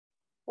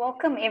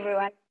Welcome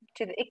everyone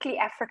to the ICLEI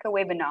Africa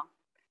webinar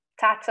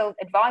titled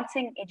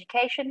Advancing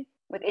Education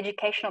with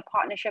Educational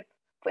Partnership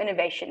for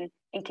Innovation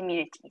in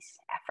Communities,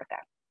 Africa.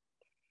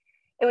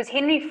 It was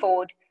Henry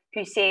Ford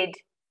who said,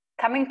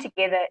 "Coming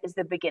together is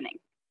the beginning,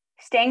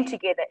 staying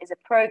together is a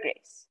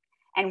progress,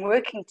 and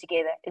working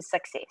together is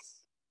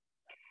success."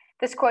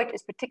 This quote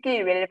is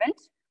particularly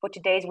relevant for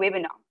today's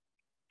webinar,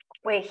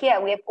 where here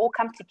we have all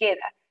come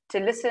together to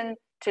listen,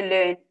 to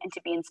learn, and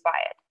to be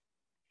inspired.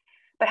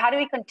 But how do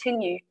we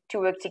continue to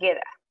work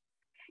together,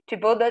 to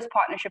build those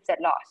partnerships that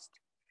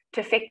last,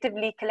 to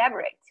effectively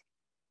collaborate,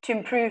 to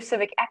improve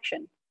civic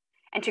action,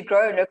 and to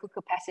grow local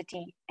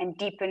capacity and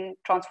deepen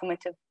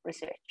transformative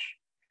research?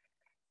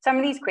 Some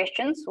of these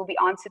questions will be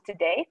answered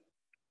today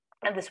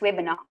in this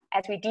webinar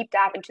as we deep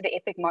dive into the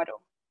EPIC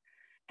model.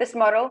 This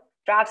model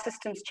drives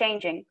systems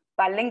changing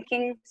by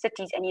linking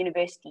cities and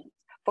universities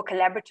for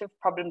collaborative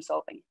problem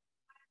solving.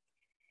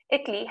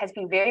 ICLEI has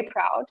been very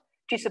proud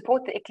to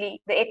support the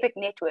EPIC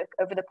network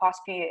over the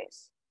past few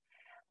years.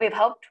 We have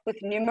helped with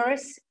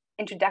numerous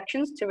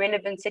introductions to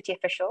relevant city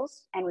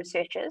officials and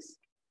researchers,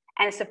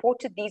 and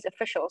supported these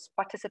officials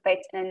participate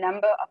in a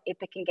number of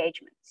EPIC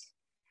engagements.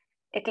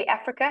 ICLEI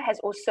Africa has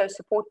also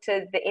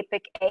supported the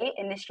EPIC A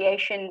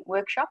initiation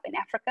workshop in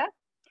Africa,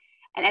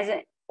 and as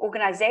an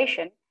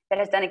organization that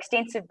has done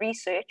extensive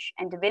research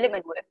and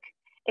development work,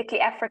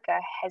 ICLEI Africa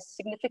has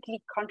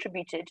significantly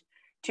contributed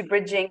to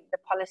bridging the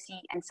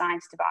policy and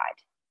science divide.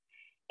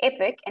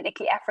 EPIC and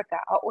ICLEI Africa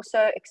are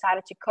also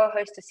excited to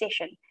co-host a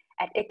session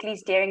at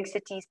ICLEI's Daring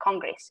Cities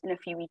Congress in a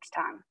few weeks'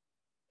 time.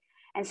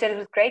 And so it is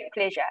with great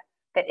pleasure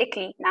that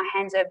ICLEI now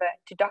hands over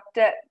to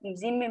Dr.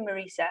 Mzime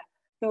Marisa,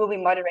 who will be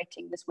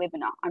moderating this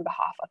webinar on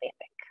behalf of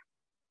EPIC.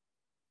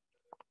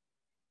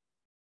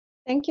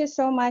 Thank you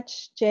so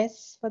much,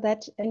 Jess, for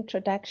that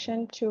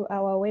introduction to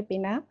our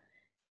webinar,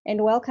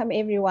 and welcome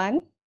everyone,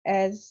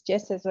 as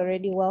Jess has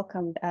already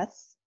welcomed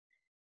us.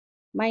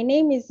 My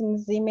name is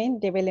Mzime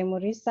Ndebele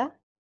Marisa,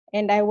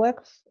 and I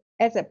work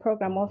as a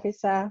program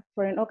officer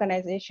for an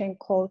organization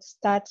called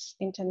START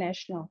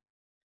International.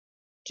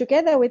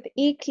 Together with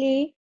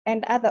ICLEI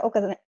and other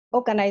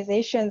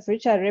organizations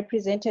which are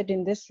represented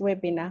in this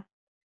webinar,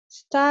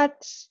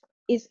 START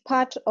is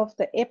part of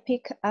the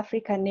EPIC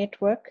Africa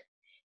network,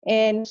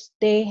 and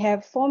they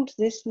have formed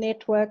this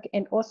network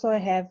and also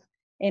have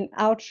an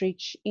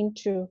outreach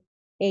into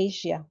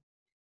Asia.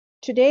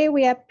 Today,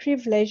 we are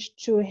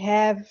privileged to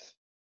have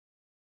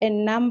a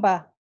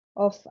number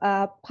of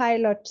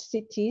pilot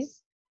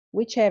cities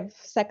which have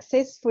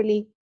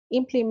successfully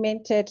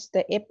implemented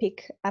the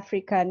EPIC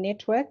Africa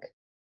network,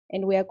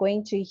 and we are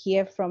going to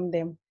hear from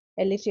them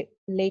a little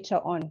later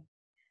on.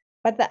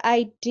 But the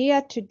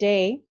idea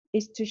today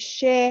is to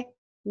share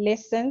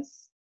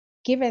lessons,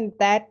 given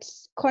that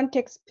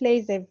context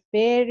plays a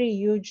very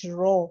huge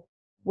role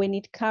when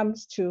it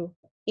comes to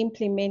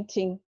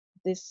implementing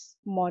this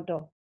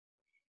model.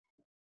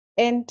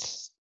 And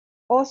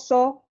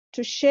also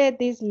to share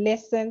these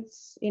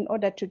lessons in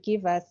order to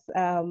give us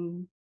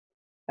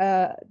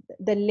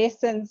the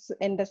lessons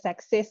and the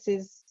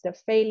successes, the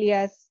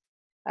failures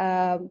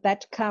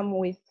that come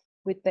with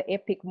the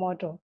EPIC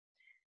model.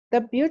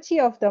 The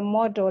beauty of the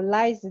model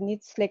lies in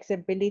its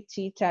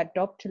flexibility to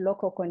adapt to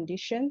local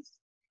conditions,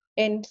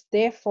 and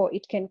therefore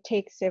it can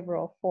take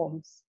several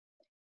forms.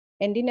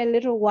 And in a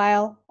little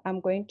while,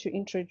 I'm going to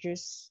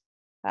introduce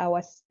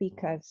our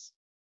speakers.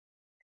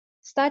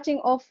 Starting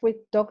off with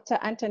Dr.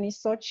 Anthony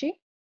Sochi,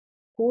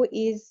 who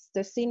is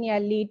the senior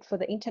lead for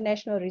the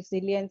International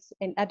Resilience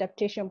and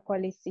Adaptation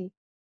Policy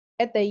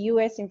at the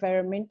US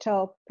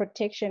Environmental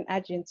Protection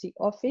Agency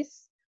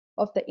Office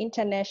of the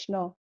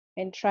International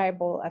and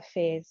Tribal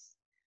Affairs.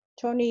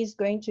 Tony is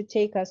going to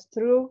take us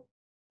through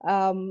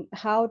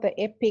how the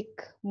EPIC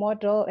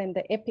model and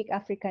the EPIC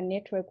Africa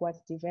network was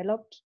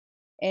developed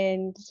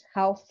and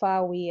how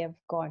far we have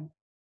gone.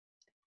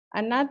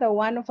 Another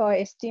one of our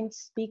esteemed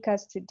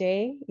speakers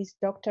today is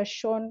Dr.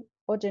 Sean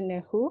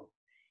Odenehu,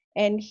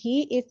 and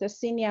he is the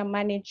senior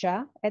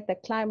manager at the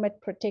Climate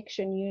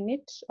Protection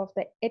Unit of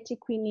the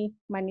eThekwini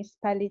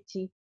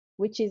municipality,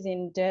 which is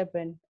in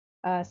Durban,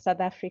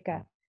 South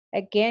Africa.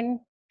 Again,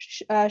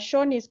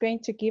 Sean is going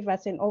to give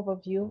us an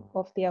overview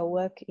of their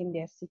work in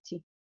their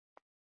city.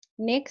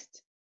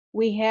 Next,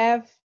 we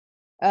have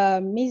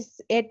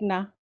Ms.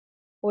 Edna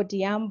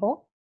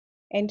Odiambo,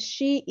 and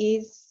she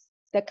is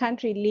the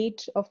country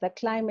lead of the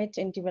Climate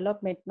and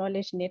Development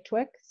Knowledge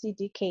Network,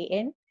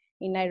 CDKN,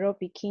 in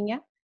Nairobi,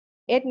 Kenya.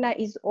 Edna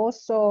is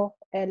also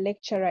a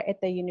lecturer at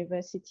the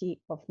University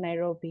of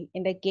Nairobi,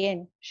 and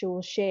again, she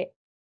will share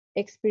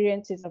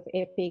experiences of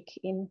EPIC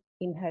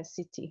in her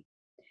city.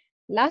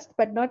 Last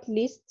but not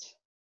least,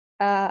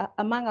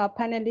 among our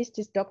panelists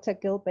is Dr.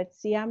 Gilbert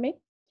Siame,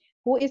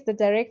 who is the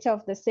director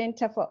of the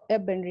Center for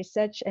Urban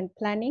Research and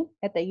Planning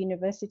at the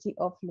University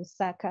of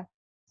Lusaka,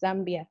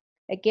 Zambia.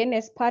 Again,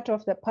 as part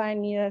of the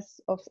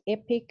pioneers of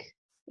EPIC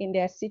in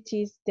their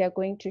cities, they're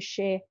going to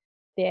share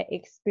their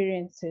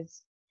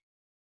experiences.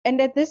 And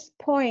at this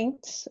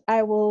point,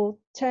 I will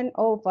turn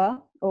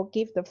over or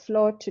give the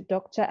floor to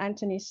Dr.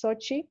 Anthony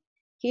Sochi.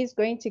 He's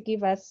going to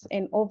give us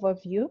an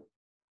overview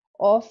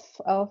of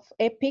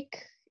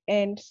EPIC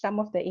and some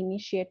of the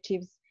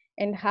initiatives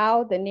and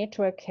how the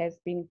network has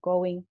been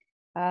going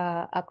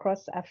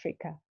across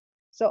Africa.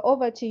 So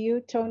over to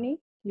you, Tony.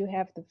 You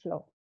have the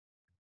floor.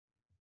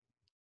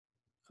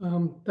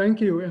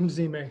 Thank you,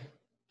 Mzime.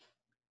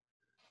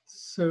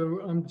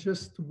 So I'm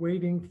just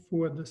waiting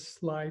for the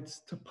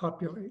slides to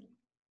populate.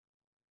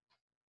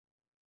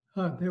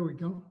 There we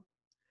go.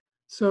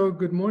 So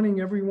good morning,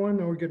 everyone,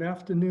 or good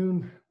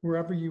afternoon,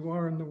 wherever you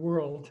are in the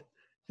world.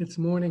 It's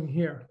morning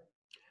here.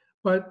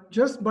 But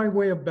just by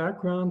way of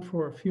background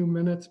for a few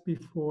minutes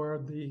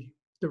before the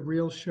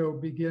real show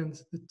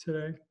begins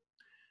today,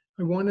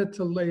 I wanted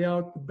to lay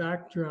out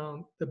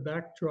the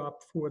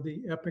backdrop for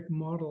the EPIC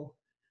model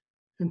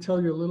and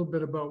tell you a little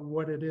bit about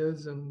what it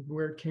is and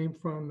where it came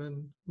from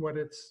and what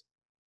its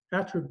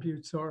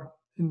attributes are,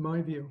 in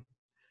my view.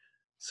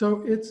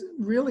 So it's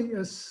really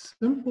a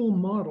simple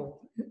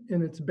model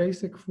in its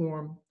basic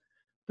form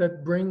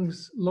that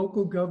brings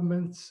local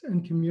governments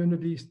and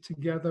communities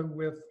together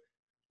with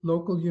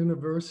local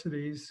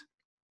universities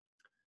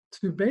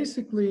to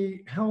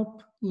basically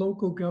help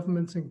local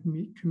governments and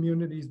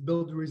communities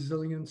build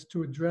resilience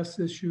to address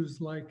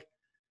issues like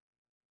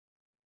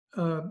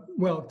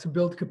to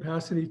build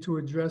capacity to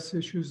address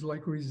issues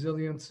like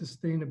resilience,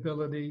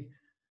 sustainability,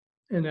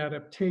 and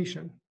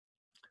adaptation.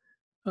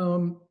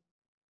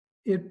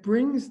 It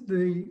brings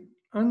the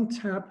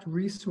untapped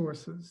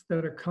resources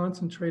that are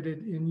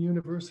concentrated in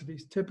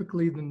universities,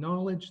 typically the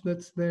knowledge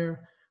that's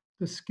there,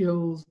 the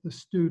skills, the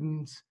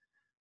students,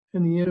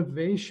 and the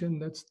innovation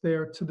that's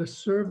there to the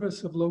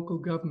service of local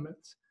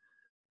governments.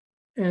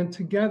 And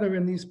together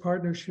in these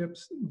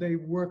partnerships, they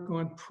work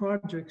on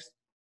projects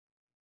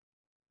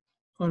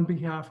on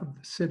behalf of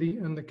the city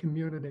and the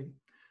community.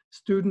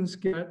 Students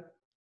get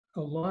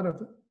a lot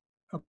of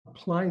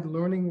applied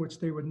learning, which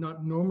they would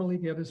not normally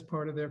get as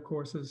part of their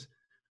courses.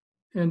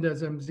 And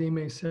as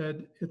Mzime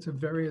said, it's a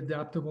very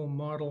adaptable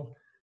model,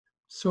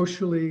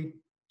 socially,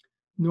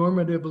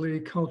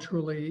 normatively,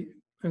 culturally,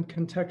 and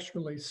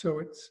contextually.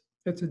 So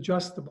it's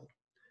adjustable.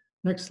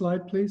 Next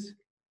slide, please.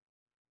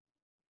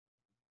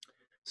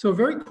 So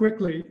very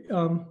quickly,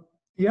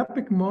 the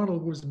EPIC model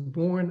was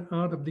born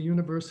out of the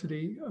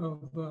University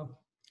of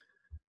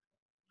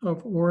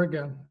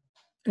Oregon.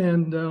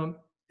 And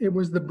it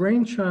was the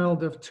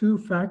brainchild of two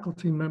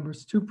faculty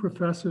members, two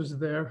professors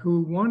there,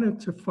 who wanted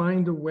to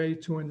find a way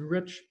to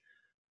enrich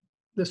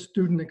the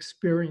student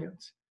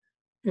experience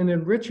and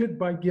enrich it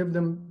by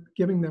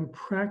giving them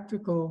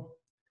practical,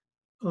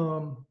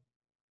 by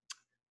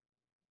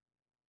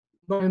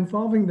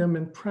involving them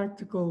in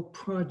practical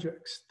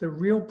projects, the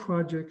real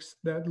projects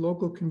that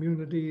local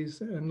communities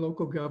and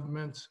local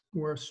governments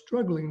were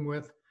struggling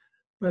with,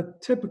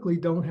 but typically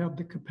don't have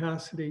the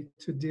capacity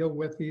to deal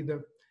with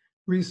either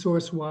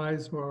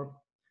resource-wise or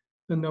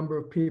the number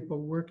of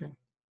people working.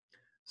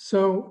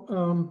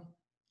 So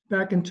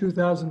back in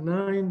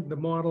 2009,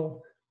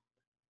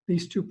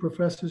 these two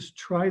professors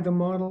tried the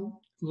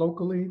model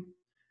locally.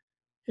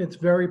 It's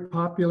very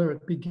popular.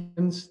 It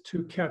begins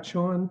to catch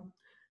on.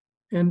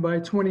 And by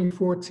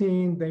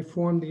 2014, they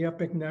formed the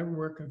EPIC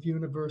network of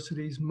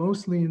universities,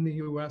 mostly in the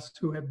US,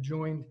 who have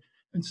joined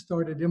and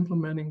started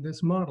implementing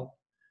this model.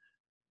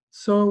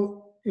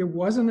 So it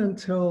wasn't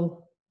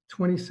until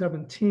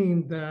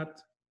 2017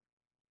 that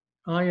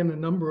I and a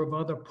number of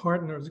other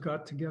partners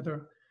got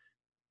together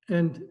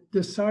and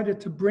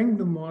decided to bring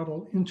the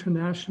model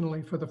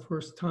internationally for the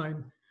first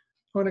time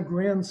on a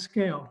grand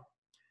scale.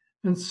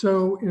 And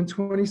so in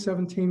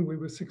 2017, we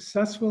were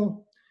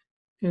successful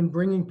in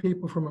bringing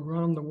people from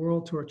around the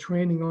world to a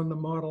training on the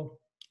model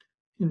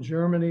in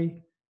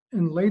Germany.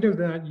 And later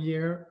that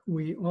year,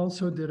 we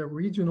also did a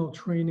regional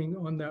training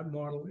on that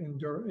model in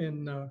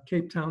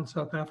Cape Town,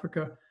 South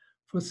Africa,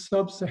 for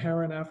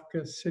sub-Saharan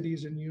Africa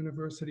cities and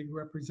university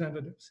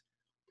representatives.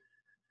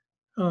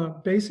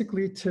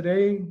 Basically,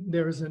 today,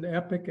 there is an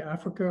EPIC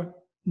Africa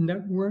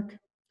network,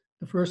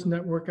 the first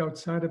network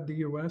outside of the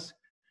US,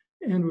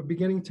 and we're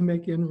beginning to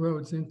make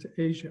inroads into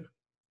Asia.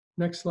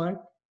 Next slide.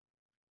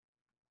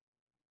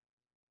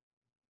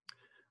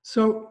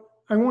 So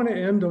I want to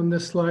end on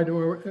this slide,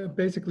 or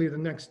basically the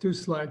next two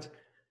slides,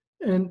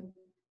 and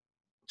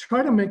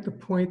try to make the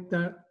point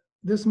that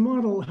this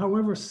model,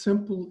 however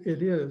simple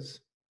it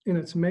is in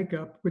its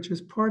makeup, which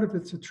is part of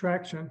its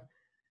attraction,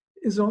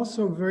 is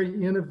also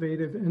very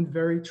innovative and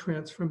very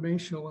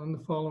transformational in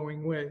the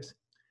following ways.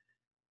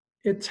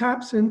 It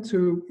taps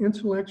into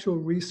intellectual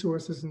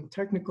resources and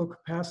technical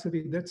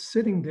capacity that's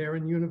sitting there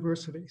in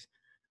universities.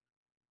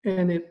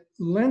 And it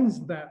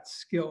lends that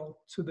skill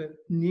to the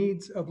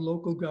needs of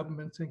local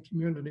governments and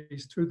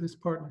communities through these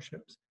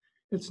partnerships.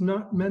 It's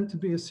not meant to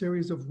be a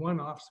series of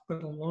one-offs,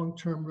 but a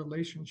long-term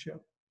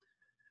relationship.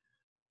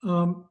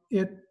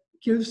 It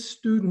gives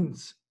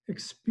students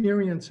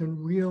experience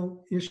in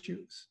real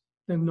issues.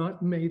 They're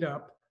not made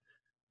up.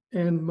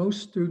 And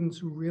most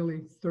students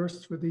really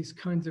thirst for these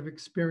kinds of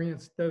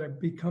experience that have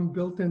become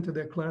built into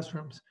their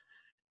classrooms.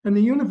 And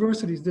the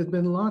universities, there's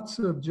been lots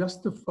of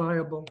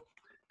justifiable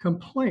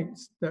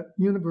complaints that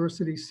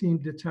universities seem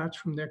detached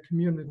from their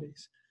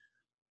communities.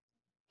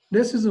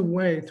 This is a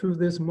way through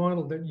this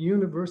model that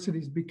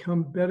universities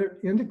become better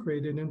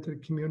integrated into the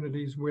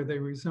communities where they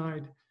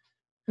reside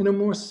and are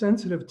more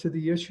sensitive to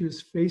the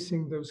issues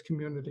facing those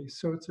communities.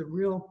 So it's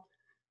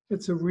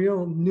a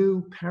real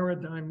new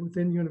paradigm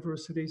within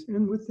universities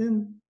and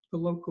within the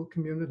local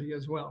community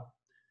as well.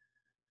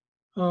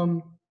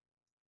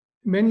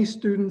 Many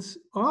students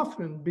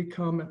often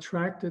become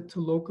attracted to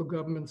local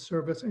government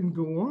service and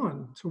go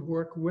on to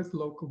work with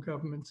local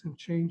governments and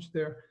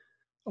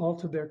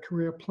alter their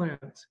career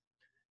plans.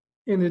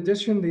 In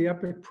addition, the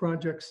EPIC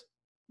projects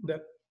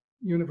that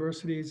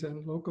universities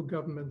and local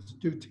governments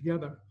do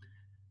together,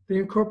 they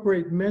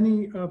incorporate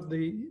many of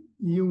the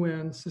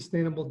UN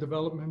Sustainable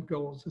Development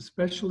Goals,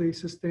 especially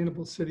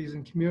sustainable cities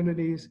and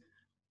communities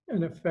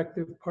and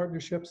effective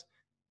partnerships.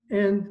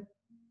 And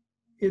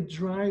it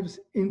drives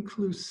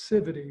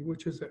inclusivity,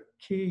 which is a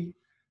key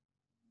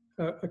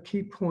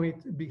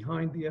point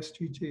behind the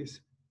SDGs.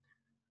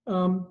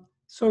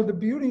 So the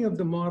beauty of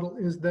the model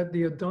is that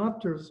the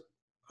adopters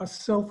are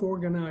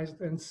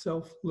self-organized and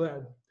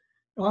self-led,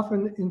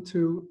 often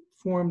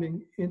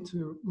forming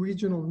into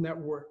regional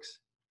networks,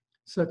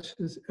 such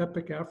as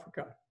EPIC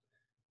Africa.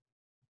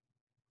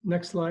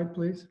 Next slide,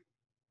 please.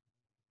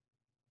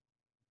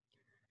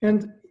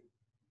 And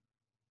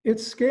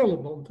it's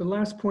scalable. The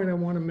last point I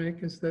want to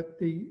make is that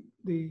the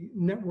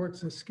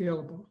networks are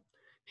scalable.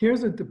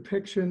 Here's a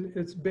depiction,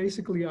 it's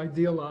basically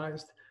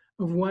idealized,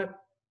 of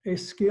what a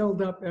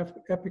scaled up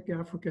EPIC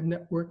Africa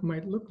network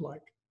might look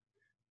like.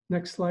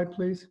 Next slide,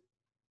 please.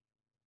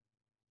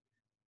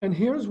 And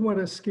here's what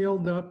a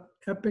scaled up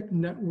EPIC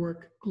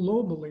network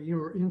globally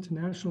or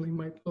internationally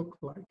might look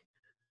like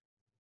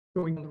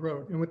going down the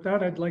road. And with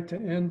that, I'd like to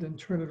end and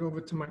turn it over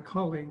to my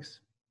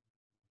colleagues.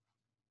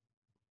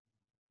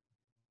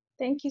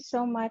 Thank you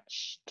so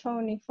much,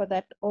 Tony, for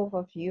that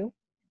overview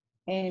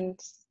and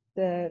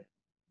the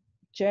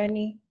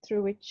journey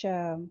through which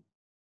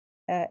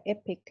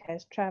EPIC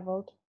has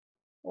traveled,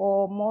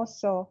 or more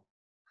so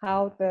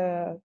how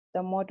the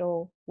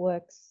model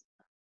works.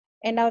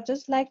 And I'd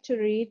just like to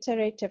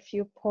reiterate a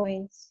few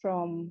points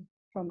from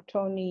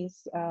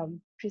Tony's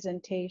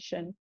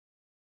presentation.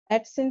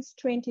 That since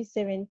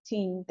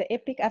 2017, the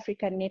EPIC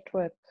Africa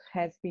Network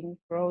has been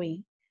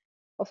growing.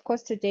 Of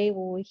course, today we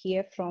will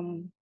hear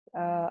from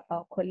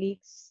our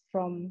colleagues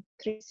from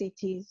 3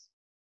 cities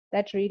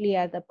that really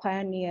are the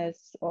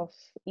pioneers of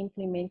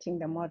implementing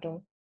the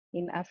model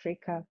in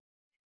Africa.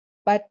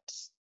 But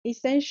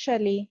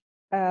essentially,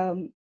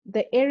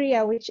 the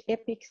area which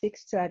EPIC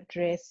seeks to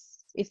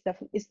address is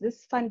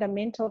this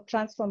fundamental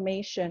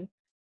transformation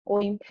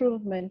or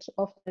improvement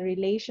of the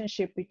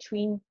relationship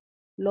between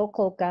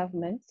local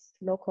governments,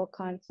 local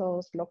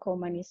councils, local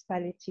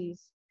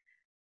municipalities,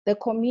 the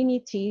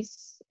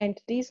communities, and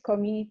these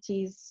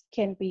communities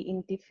can be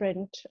in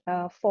different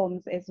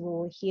forms, as we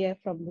will hear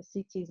from the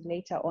cities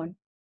later on,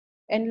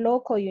 and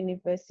local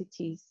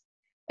universities.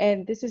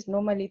 And this is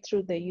normally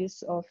through the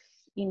use of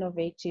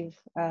innovative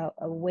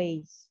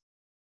ways.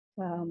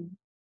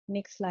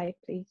 Next slide,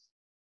 please.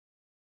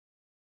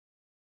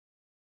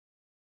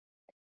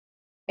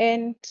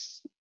 And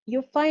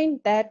you find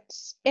that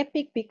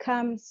EPIC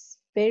becomes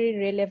very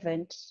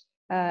relevant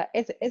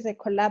as a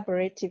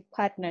collaborative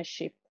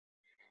partnership,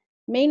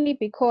 mainly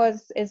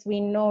because, as we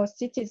know,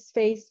 cities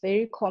face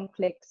very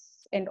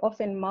complex and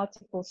often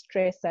multiple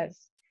stressors.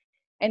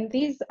 And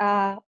these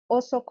are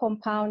also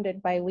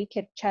compounded by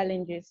wicked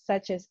challenges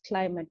such as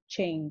climate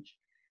change.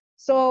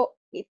 So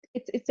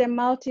it's a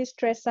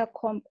multi-stressor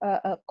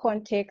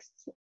context,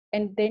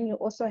 and then you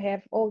also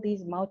have all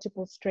these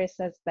multiple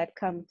stressors that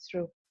come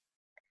through.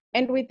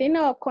 And within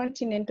our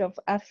continent of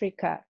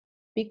Africa,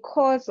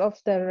 because of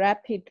the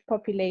rapid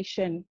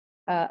population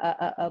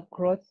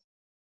growth,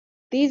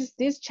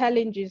 these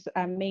challenges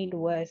are made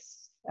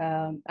worse,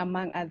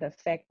 among other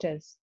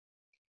factors.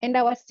 And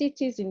our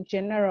cities in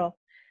general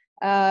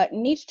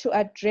need to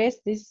address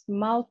these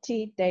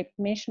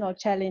multi-dimensional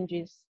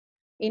challenges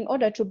in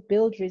order to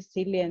build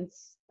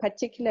resilience,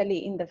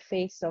 particularly in the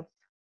face of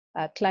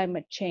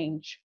climate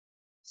change.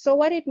 So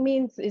what it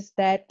means is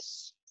that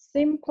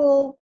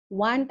simple,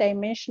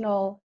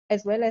 one-dimensional,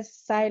 as well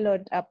as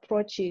siloed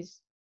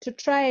approaches to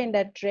try and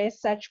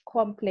address such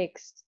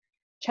complex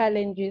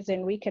challenges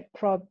and wicked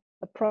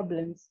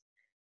problems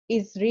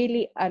is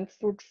really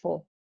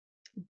unfruitful.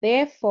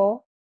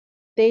 Therefore,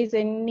 there is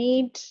a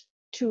need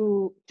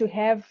to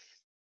have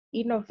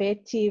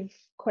innovative,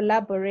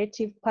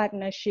 collaborative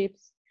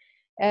partnerships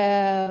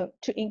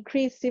to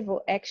increase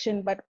civil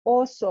action, but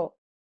also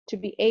to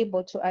be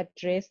able to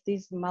address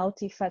these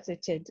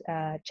multifaceted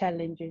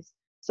challenges.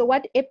 So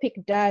what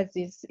EPIC does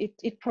is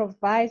it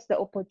provides the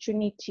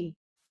opportunity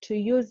to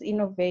use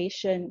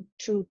innovation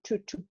to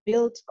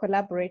build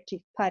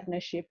collaborative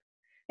partnership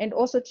and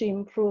also to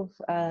improve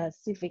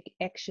civic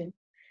action.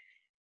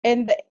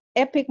 And the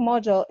EPIC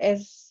model,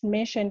 as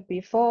mentioned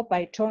before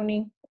by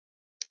Tony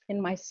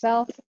and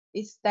myself,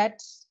 is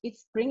that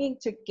it's bringing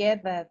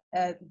together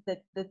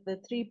the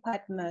 3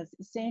 partners,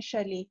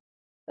 essentially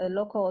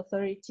local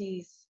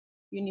authorities,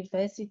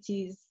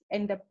 universities.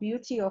 And the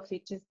beauty of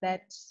it is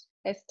that,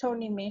 as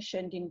Tony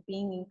mentioned, in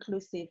being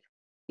inclusive,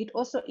 it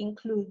also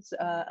includes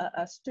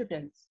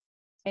students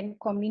and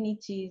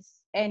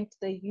communities and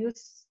the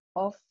use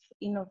of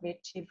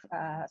innovative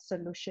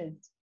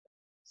solutions.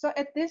 So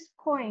at this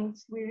point,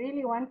 we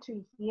really want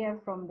to hear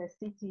from the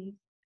cities,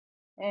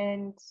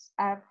 and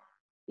I've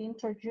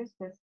introduced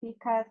the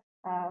speakers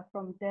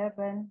from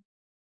Durban,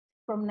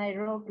 from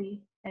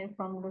Nairobi, and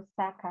from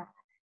Lusaka.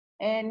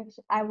 And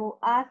I will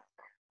ask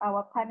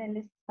our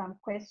panelists some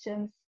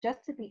questions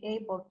just to be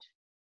able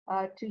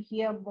to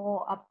hear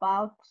more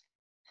about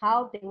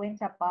how they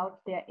went about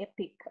their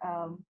EPIC,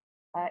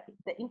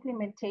 the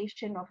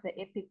implementation of the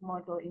EPIC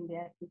model in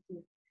their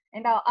cities.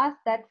 And I'll ask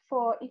that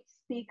for each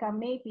speaker,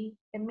 maybe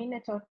a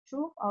minute or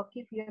two. I'll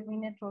give you a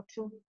minute or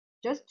two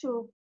just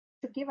to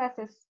give us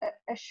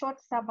a short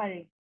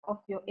summary of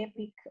your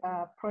EPIC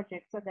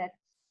project, so that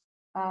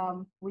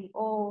we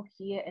all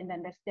hear and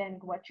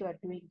understand what you are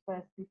doing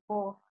first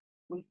before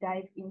we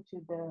dive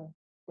into the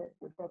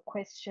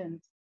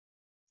questions.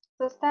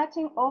 So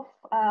starting off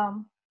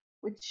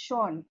with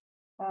Sean.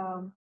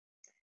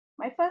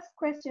 My first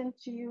question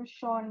to you,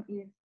 Sean,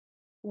 is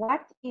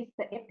what is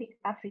the EPIC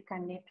Africa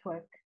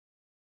Network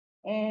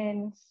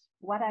and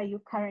what are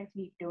you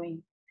currently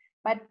doing?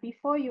 But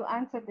before you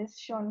answer this,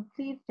 Sean,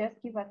 please just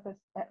give us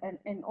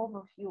an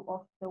overview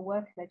of the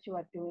work that you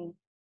are doing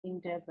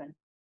in Durban.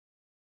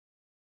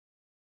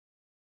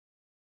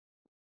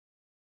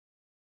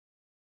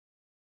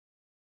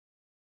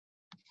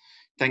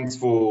 Thanks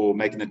for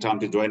making the time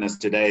to join us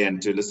today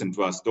and to listen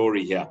to our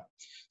story here.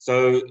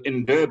 So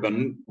in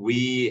Durban,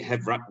 we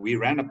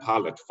ran a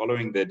pilot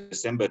following the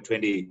December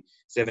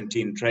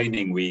 2017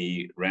 training.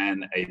 We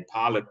ran a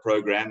pilot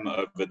program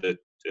over the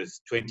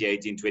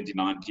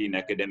 2018-2019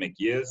 academic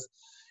years.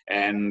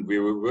 And we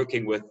were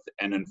working with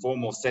an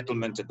informal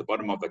settlement at the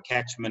bottom of a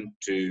catchment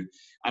to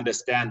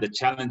understand the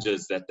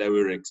challenges that they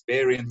were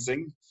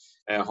experiencing.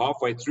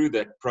 Halfway through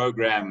that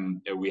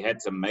program, we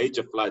had some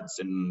major floods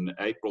in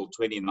April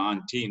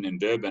 2019 in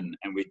Durban,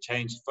 and we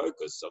changed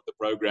focus of the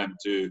program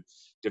to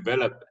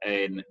develop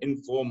an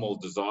informal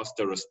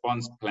disaster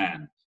response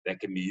plan that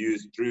can be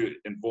used through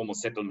informal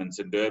settlements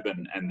in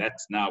Durban, and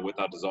that's now with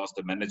our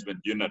disaster management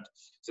unit.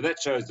 So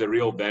that shows the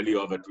real value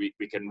of it.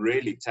 We can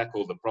really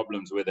tackle the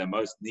problems where they're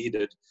most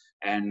needed,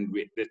 and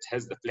it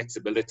has the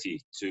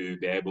flexibility to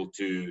be able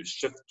to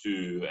shift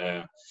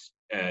to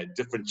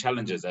different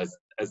challenges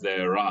as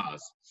they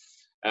arise.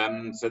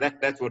 So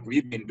that's what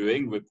we've been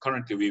doing. We're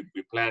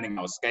planning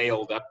our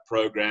scaled up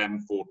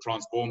program for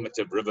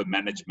transformative river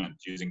management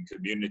using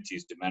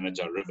communities to manage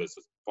our rivers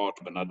as part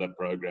of another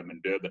program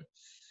in Durban.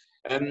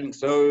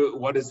 So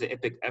what is the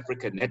EPIC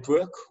Africa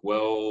Network?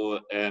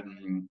 Well,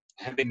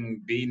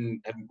 having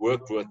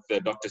worked with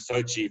Dr.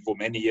 Sochi for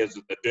many years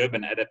with the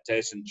Durban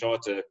Adaptation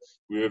Charter,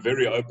 we were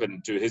very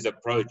open to his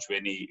approach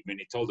when he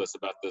told us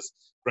about this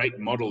great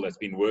model that's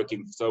been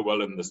working so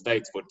well in the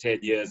States for 10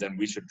 years and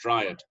we should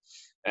try it.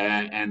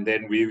 And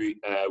then we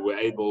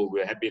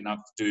were happy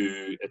enough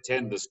to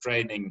attend this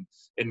training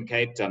in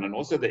Cape Town and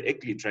also the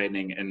ICLEI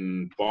training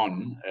in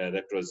Bonn.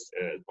 That was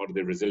part of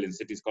the Resilient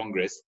Cities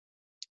Congress.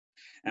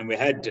 And we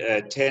had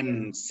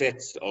 10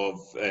 sets of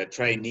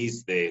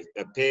trainees there,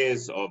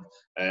 pairs of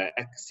a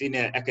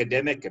senior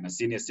academic and a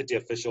senior city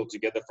official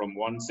together from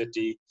one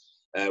city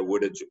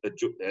would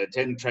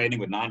attend training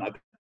with 9 other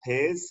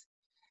pairs.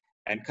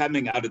 And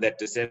coming out of that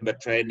December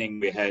training,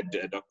 we had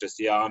Dr.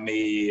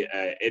 Siami,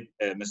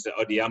 Mr.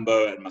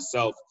 Odiambo, and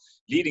myself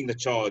leading the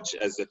charge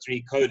as the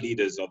 3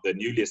 co-leaders of the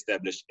newly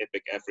established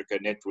EPIC Africa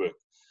Network.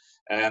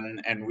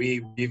 And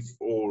we've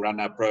all run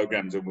our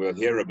programs, and we'll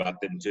hear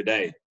about them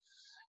today.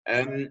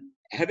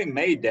 Having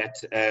made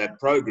that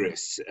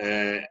progress,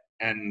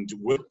 and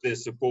with the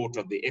support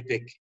of the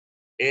EPIC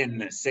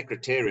in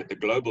Secretariat, the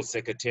Global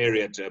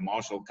Secretariat,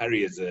 Marshall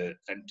Curry is a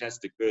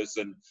fantastic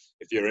person.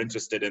 If you're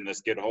interested in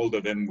this, get hold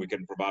of him. We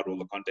can provide all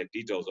the contact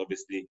details,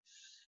 obviously.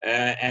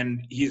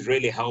 And he's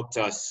really helped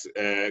us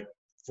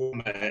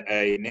form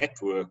a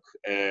network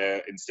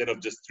instead of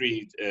just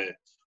 3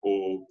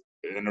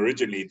 and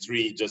originally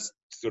 3 just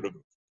sort of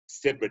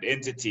separate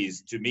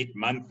entities to meet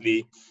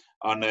monthly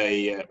on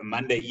a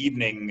Monday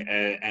evening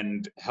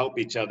and help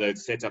each other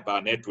set up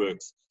our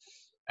networks.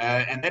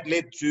 And that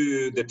led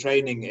to the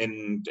training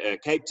in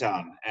Cape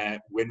Town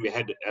when we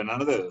had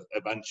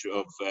a bunch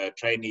of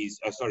trainees,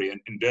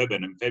 in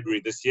Durban in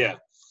February this year.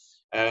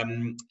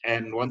 And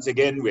once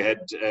again, we had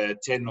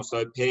 10 or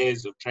so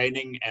pairs of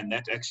training, and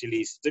that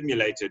actually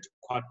stimulated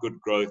quite good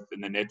growth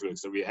in the network.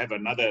 So we have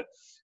another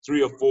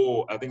 3 or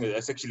 4, I think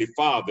that's actually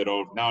 5 that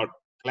are now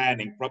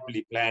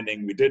properly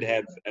planning. We did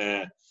have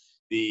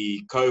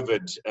the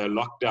COVID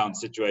lockdown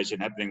situation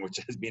happening, which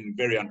has been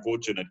very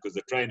unfortunate because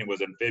the training was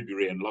in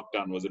February and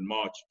lockdown was in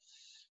March.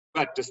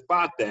 But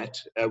despite that,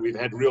 we've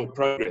had real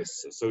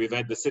progress. So we've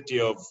had the city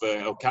of,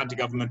 or county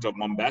government of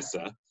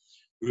Mombasa,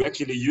 who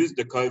actually used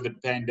the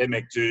COVID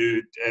pandemic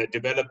to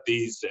develop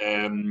these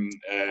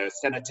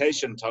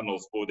sanitation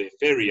tunnels for their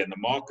ferry and the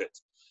market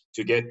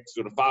to get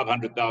sort of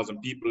 500,000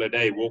 people a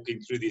day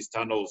walking through these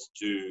tunnels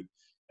to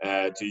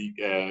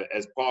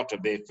as part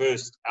of their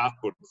first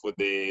output for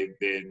the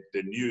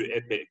new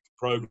EPIC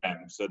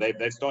program. So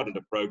they've started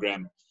a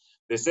program.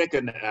 The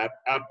second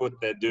output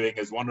they're doing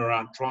is one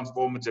around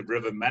transformative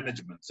river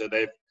management. So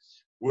they've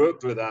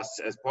worked with us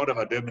as part of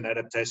our Durban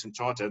Adaptation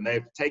Charter, and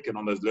they've taken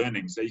on those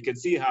learnings. So you can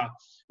see how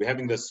we're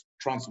having this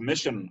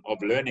transmission of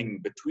learning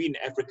between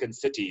African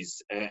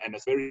cities, and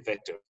it's very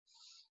effective.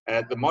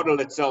 The model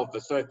itself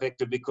is so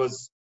effective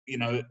because, you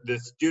know, the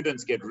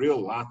students get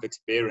real life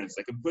experience.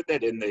 They can put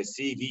that in their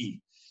CV,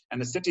 and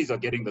the cities are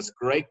getting this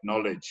great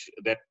knowledge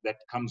that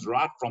comes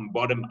right from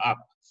bottom up,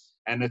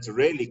 and it's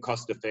really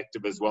cost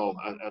effective as well.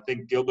 I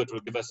think Gilbert will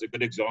give us a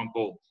good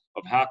example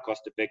of how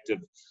cost effective.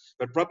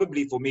 But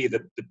probably for me,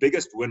 the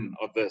biggest win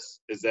of this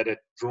is that it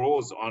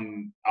draws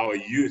on our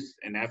youth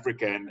in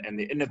Africa and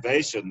the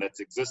innovation that's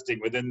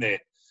existing within there.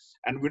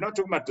 And we're not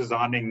talking about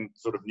designing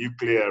sort of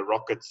nuclear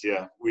rockets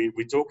here. We're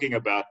talking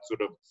about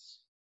sort of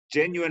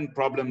genuine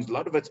problems. A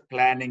lot of it's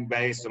planning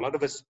based, a lot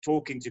of it's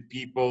talking to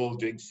people,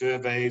 doing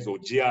surveys or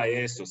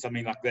GIS or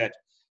something like that.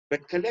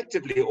 But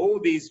collectively, all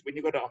these, when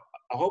you've got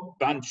a whole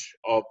bunch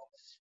of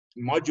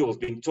modules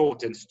being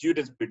taught and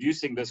students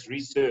producing this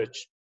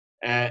research,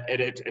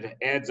 it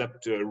adds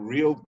up to a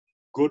real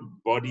good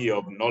body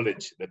of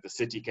knowledge that the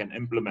city can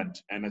implement.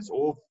 And it's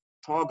all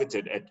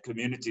targeted at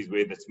communities where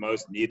it's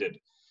most needed.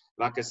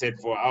 Like I said,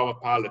 for our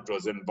pilot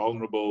was in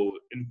vulnerable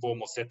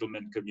informal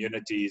settlement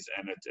communities,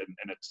 and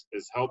it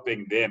is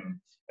helping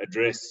them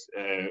address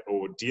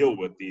or deal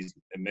with these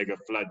mega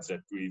floods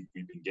that we've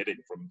been getting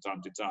from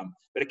time to time.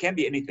 But it can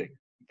be anything.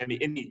 It can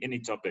be any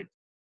topic.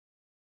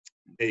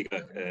 There you go,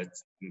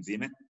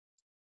 Nzime.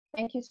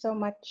 Thank you so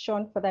much,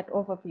 Sean, for that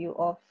overview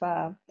of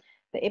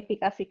the EPIC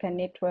Africa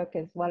Network,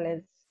 as well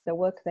as the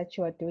work that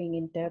you are doing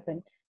in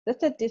Durban.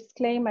 Just a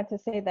disclaimer to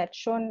say that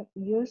Sean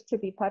used to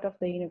be part of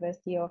the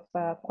University of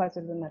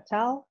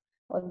KwaZulu-Natal,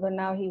 although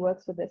now he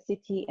works with the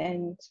city,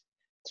 and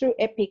through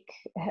EPIC,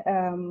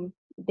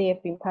 they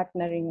have been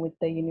partnering with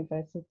the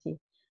university.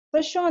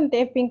 So Sean,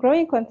 there have been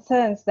growing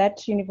concerns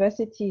that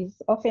universities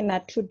often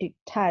are too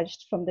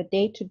detached from the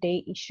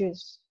day-to-day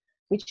issues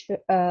which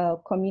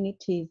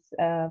communities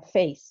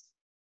face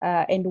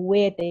and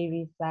where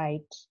they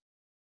reside.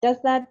 Does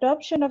the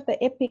adoption of the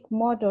EPIC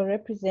model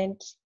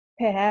represent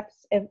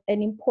perhaps an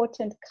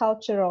important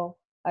cultural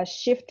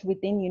shift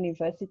within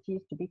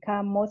universities to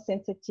become more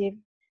sensitive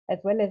as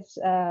well as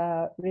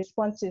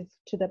responsive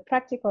to the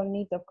practical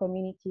needs of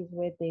communities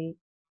where they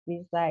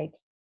reside?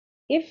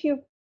 If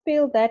you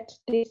feel that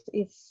this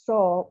is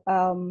so,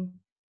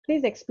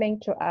 please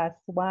explain to us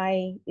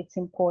why it's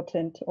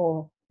important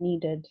or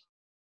needed.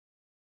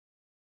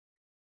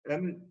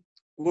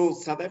 Well,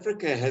 South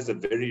Africa has a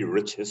very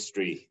rich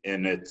history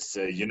in its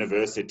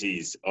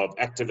universities of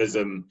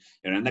activism,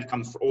 and that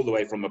comes all the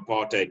way from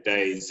apartheid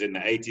days. In the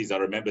 80s, I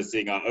remember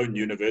seeing our own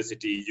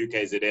university,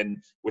 UKZN,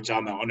 which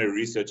I'm an honorary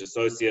research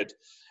associate,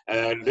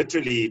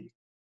 literally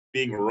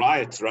being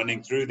riots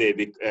running through there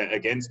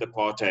against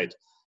apartheid.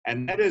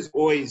 And that has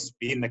always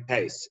been the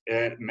case.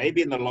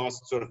 Maybe in the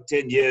last sort of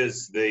 10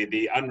 years,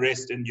 the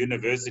unrest in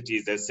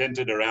universities has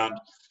centered around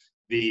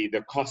the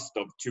cost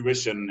of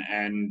tuition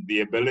and the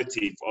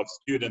ability of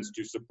students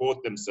to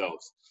support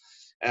themselves.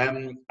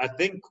 I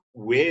think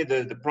where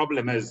the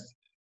problem has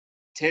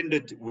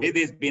tended, where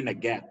there's been a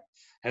gap,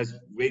 has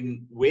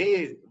been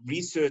where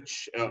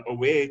research or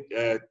where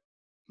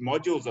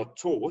modules are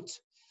taught,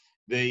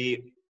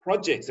 the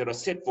projects that are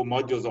set for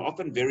modules are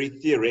often very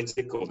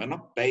theoretical. They're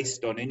not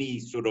based on any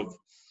sort of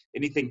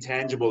anything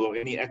tangible or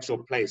any actual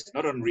place,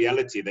 not on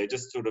reality. They're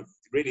just sort of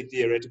really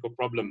theoretical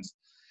problems.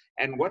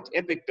 And what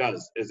EPIC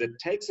does is it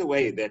takes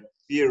away that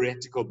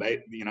theoretical,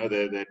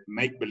 the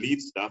make-believe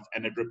stuff,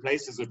 and it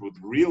replaces it with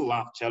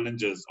real-life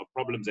challenges of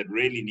problems that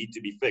really need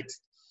to be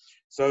fixed.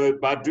 So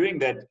by doing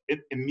that, it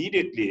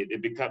immediately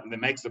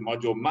makes the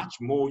module much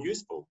more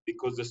useful,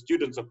 because the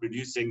students are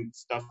producing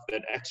stuff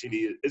that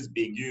actually is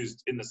being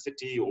used in the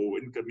city or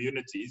in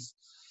communities.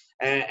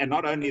 And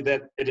not only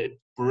that, it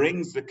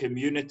brings the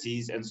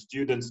communities and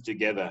students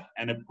together,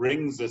 and it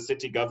brings the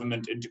city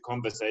government into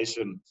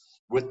conversation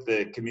with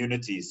the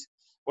communities.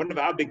 One of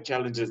our big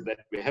challenges that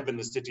we have in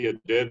the city of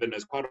Durban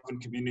is quite often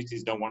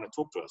communities don't want to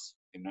talk to us,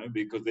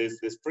 because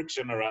there's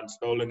friction around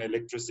stolen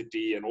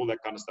electricity and all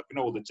that kind of stuff,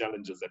 all the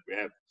challenges that we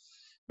have.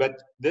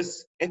 But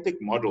this EPIC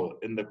model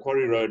in the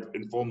Quarry Road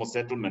informal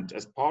settlement,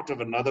 as part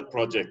of another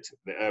project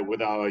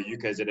with our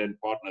UKZN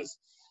partners,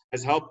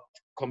 has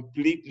helped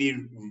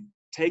completely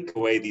take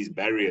away these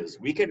barriers.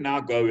 We can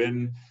now go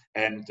in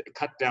and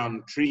cut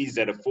down trees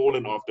that have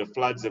fallen after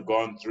floods have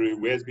gone through,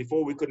 whereas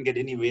before we couldn't get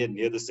anywhere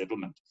near the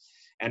settlement.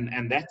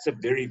 And that's a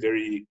very,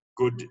 very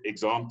good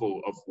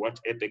example of what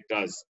EPIC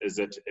does, is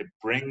that it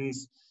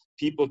brings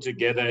people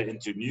together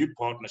into new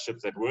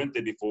partnerships that weren't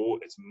there before.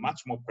 It's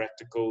much more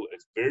practical,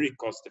 it's very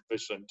cost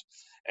efficient,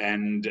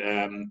 and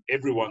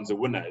everyone's a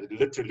winner. It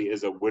literally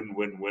is a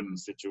win-win-win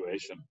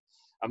situation.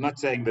 I'm not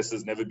saying this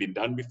has never been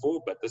done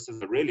before, but this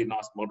is a really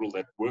nice model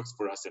that works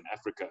for us in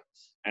Africa.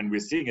 And we're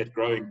seeing it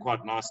growing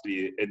quite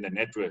nicely in the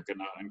network. And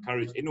I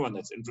encourage anyone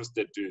that's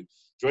interested to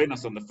join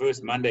us on the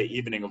first Monday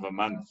evening of a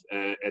month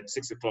at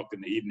 6 o'clock in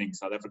the evening,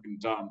 South African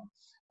time,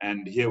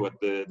 and hear what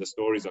the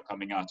stories are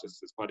coming out.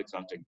 It's quite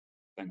exciting.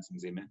 Thanks,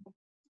 Mzime.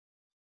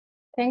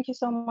 Thank you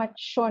so much,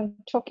 Sean,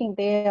 talking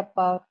there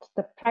about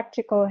the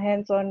practical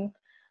hands-on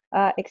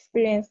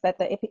experience that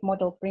the EPIC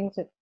model brings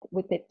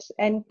with it.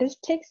 And this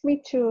takes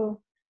me to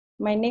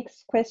my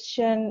next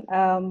question,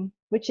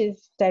 which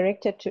is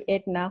directed to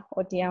Edna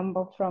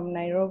Odiambo from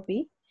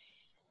Nairobi.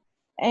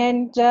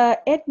 And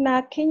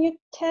Edna, can you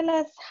tell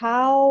us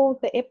how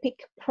the EPIC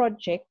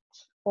project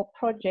or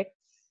projects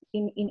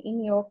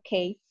in your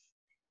case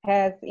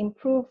has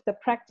improved the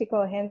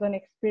practical hands-on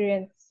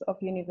experience of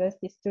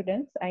university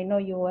students? I know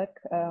you work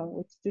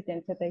with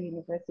students at the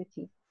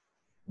university,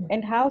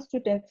 and how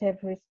students have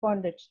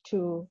responded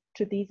to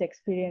these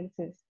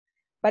experiences.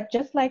 But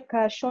just like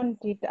Sean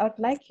did, I'd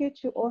like you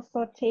to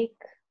also take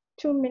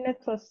 2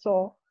 minutes or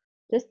so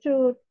just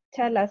to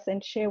tell us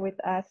and share with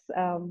us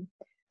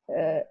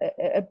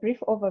a brief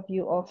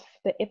overview of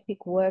the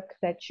EPIC work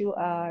that you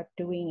are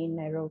doing in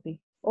Nairobi.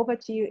 Over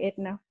to you,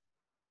 Edna.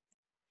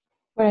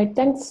 All right,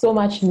 thanks so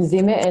much,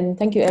 Mzime, and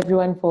thank you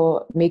everyone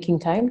for making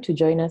time to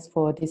join us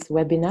for this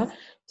webinar.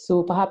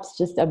 So perhaps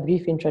just a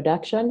brief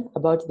introduction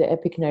about the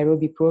EPIC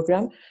Nairobi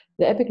program.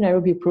 The EPIC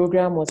Nairobi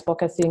program was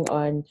focusing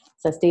on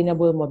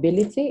sustainable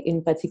mobility.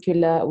 In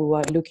particular, we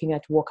were looking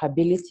at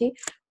walkability,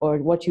 or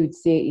what you'd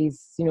say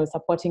is,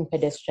 supporting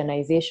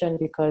pedestrianization,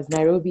 because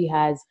Nairobi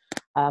has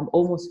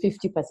almost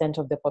 50%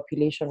 of the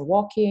population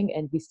walking,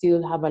 and we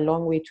still have a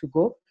long way to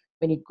go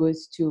when it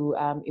goes to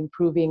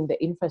improving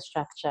the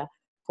infrastructure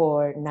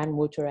for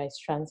non-motorized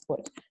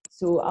transport.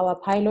 So our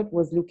pilot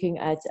was looking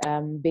at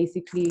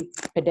basically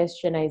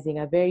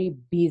pedestrianizing a very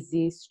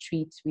busy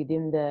street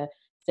within the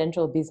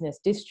central business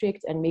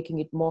district and making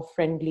it more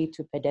friendly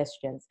to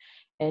pedestrians.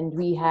 And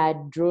we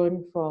had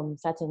drawn from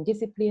certain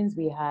disciplines.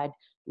 We had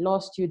law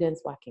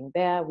students working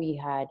there. We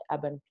had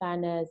urban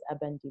planners,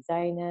 urban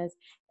designers,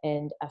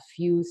 and a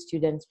few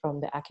students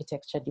from the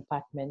architecture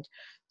department.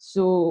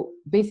 So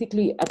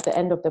basically at the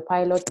end of the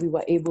pilot, we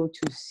were able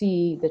to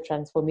see the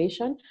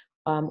transformation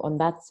on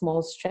that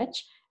small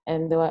stretch.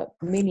 And there were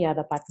many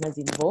other partners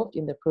involved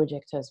in the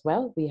project as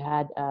well. We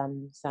had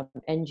some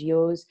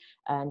NGOs,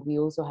 and we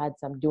also had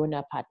some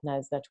donor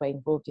partners that were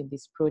involved in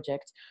this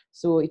project.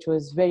 So it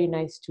was very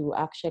nice to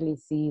actually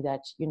see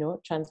that,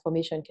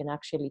 transformation can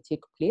actually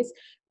take place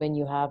when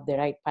you have the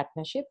right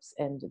partnerships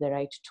and the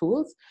right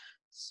tools.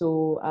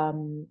 So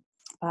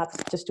perhaps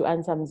just to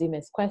answer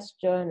Mzime's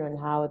question on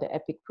how the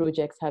EPIC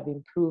projects have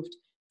improved,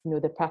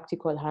 the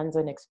practical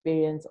hands-on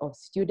experience of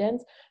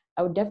students,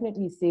 I would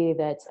definitely say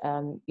that,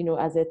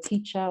 as a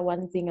teacher,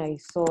 one thing I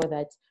saw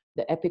that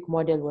the EPIC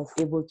model was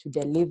able to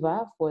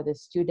deliver for the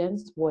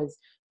students was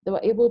they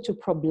were able to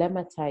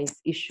problematize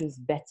issues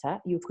better.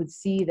 You could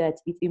see that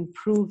it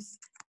improves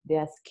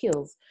their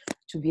skills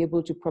to be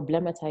able to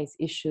problematize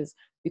issues,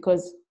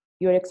 because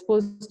you're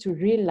exposed to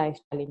real life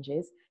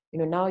challenges.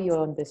 Now you're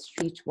on the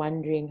street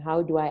wondering,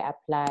 how do I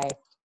apply,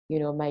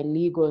 my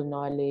legal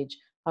knowledge?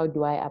 How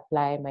do I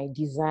apply my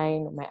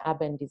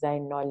urban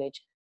design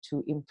knowledge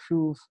to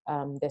improve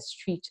the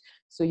street?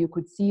 So you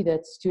could see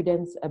that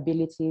students'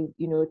 ability,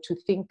 to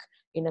think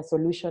in a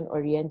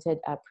solution-oriented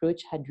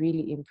approach had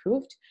really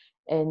improved.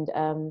 And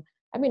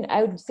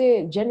I would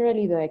say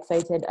generally they're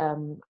excited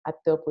at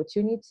the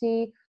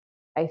opportunity.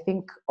 I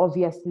think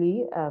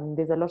obviously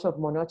there's a lot of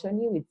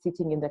monotony with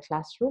sitting in the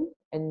classroom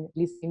and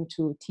listening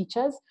to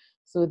teachers.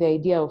 So the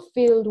idea of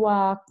field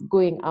work,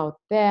 going out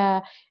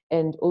there,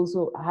 and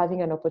also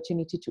having an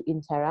opportunity to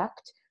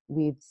interact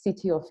with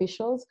city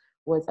officials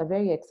was a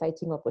very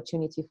exciting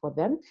opportunity for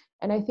them.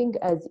 And I think,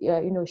 as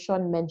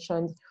Sean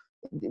mentioned,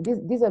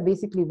 these are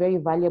basically very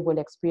valuable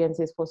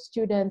experiences for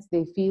students.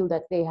 They feel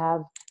that they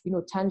have,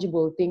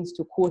 tangible things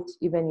to quote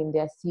even in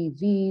their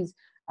CVs,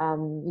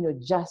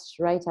 just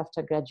right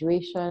after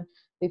graduation.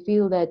 They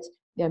feel that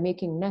they're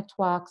making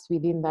networks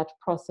within that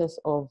process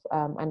of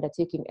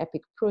undertaking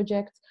EPIC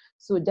projects.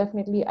 So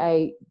definitely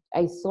I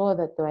saw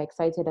that they were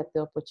excited at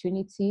the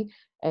opportunity,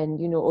 and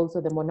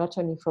also the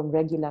monotony from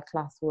regular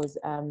class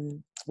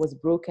was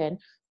broken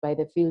by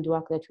the field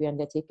work that we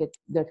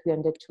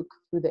undertook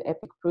through the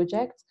EPIC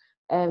project.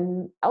 I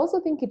also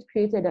think it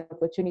created an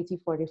opportunity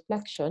for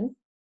reflection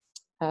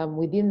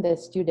within the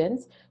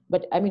students,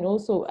 but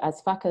also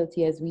as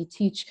faculty, as we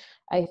teach,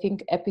 I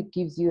think EPIC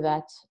gives you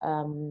that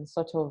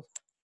sort of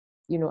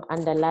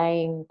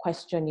underlying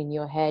question in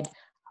your head.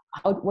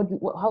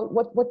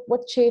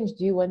 What change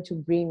do you want to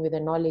bring with the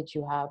knowledge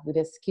you have, with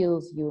the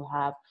skills you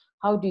have?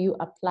 How do you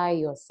apply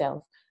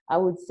yourself? I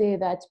would say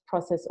that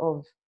process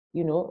of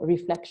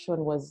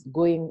reflection was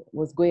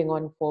going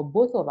on for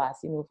both of us,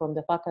 from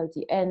the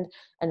faculty end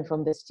and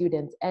from the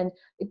students, and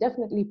it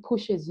definitely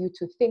pushes you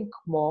to think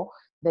more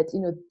that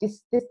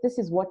this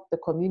is what the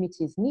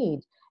communities need,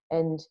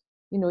 and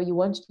you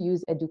want to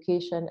use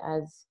education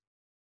as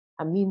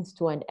a means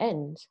to an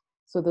end.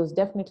 So there's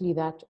definitely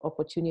that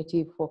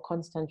opportunity for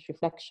constant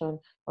reflection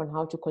on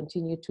how to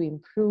continue to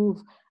improve,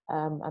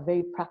 a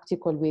very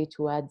practical way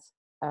towards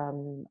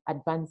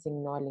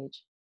advancing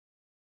knowledge.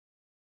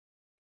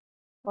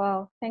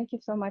 Wow, thank you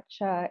so much,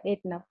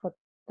 Edna, for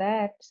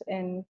that,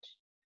 and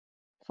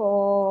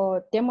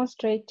for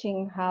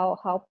demonstrating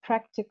how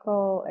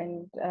practical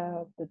and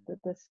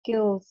the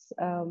skills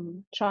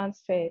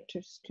transfer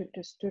to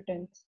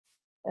students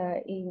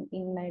in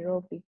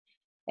Nairobi.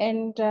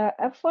 And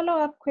a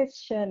follow-up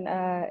question,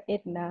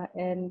 Edna,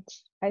 and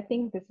I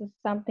think this is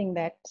something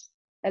that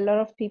a lot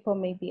of people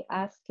may be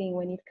asking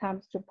when it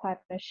comes to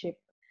partnership.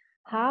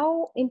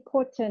 How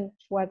important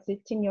was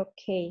it in your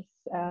case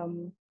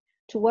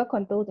to work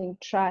on building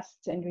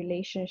trust and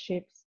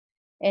relationships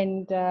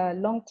and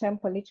long-term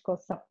political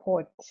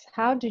support?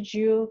 How did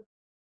you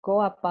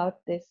go about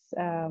this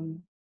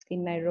in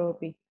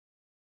Nairobi?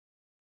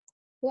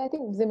 Yeah, I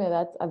think, Zime,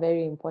 that's a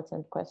very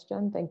important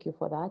question. Thank you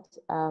for that.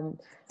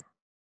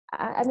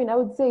 I mean, I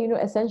would say,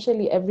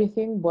 essentially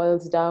everything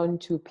boils down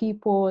to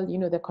people.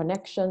 The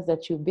connections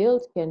that you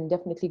build can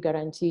definitely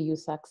guarantee you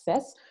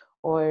success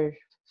or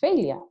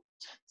failure.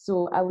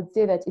 So I would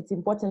say that it's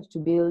important to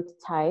build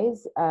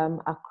ties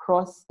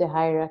across the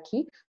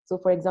hierarchy. So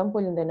for example,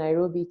 in the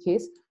Nairobi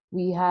case,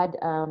 we had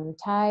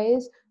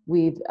ties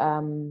with,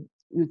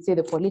 we would say,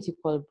 the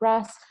political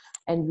brass,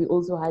 and we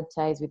also had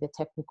ties with the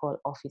technical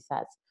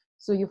officers.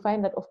 So you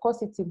find that, of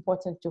course, it's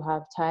important to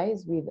have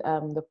ties with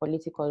the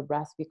political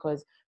brass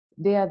because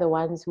they are the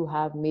ones who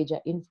have major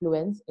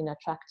influence in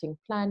attracting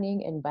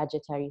planning and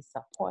budgetary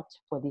support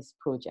for these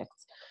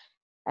projects.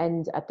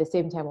 And at the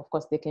same time, of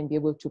course, they can be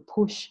able to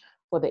push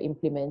for the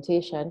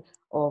implementation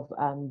of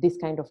this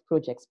kind of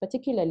projects,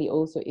 particularly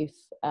also if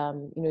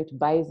it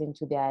buys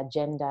into their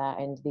agenda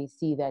and they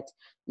see that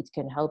it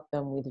can help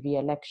them with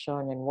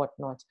re-election and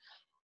whatnot.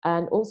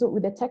 And also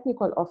with the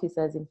technical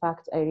officers, in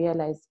fact, I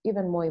realized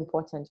even more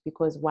important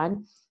because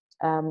one,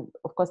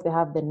 of course, they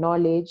have the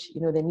knowledge, the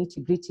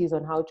nitty-gritties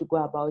on how to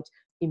go about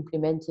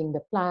implementing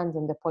the plans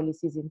and the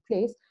policies in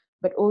place,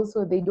 but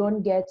also they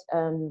don't get,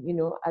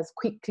 as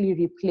quickly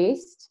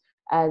replaced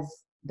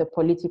as the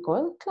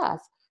political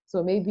class.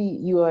 So maybe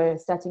you are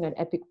starting an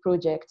epic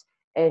project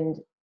and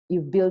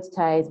you've built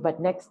ties, but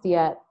next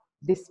year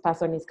this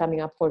person is coming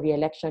up for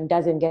re-election,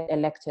 doesn't get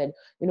elected.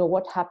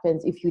 What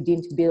happens if you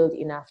didn't build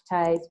enough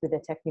ties with the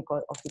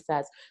technical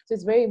officers? So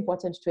it's very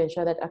important to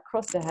ensure that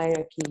across the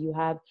hierarchy, you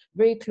have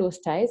very close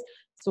ties.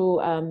 So,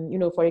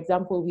 for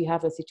example, we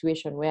have a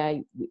situation where,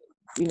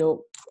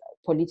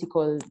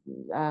 political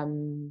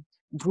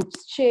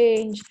groups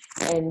change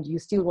and you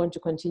still want to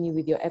continue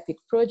with your epic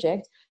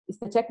project. It's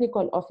the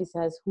technical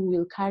officers who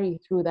will carry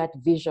through that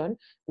vision,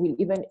 will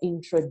even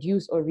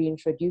introduce or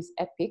reintroduce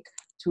epic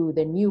to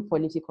the new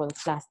political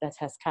class that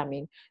has come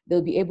in.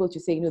 They'll be able to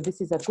say,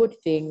 this is a good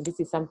thing. This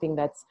is something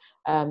that's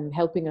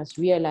helping us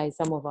realize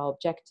some of our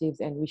objectives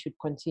and we should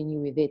continue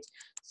with it.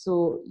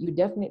 So you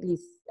definitely,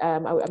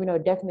 I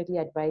would definitely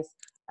advise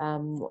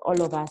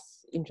all of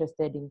us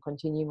interested in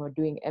continuing or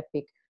doing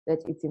epic that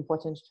it's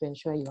important to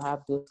ensure you have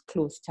those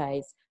close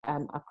ties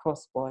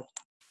across board.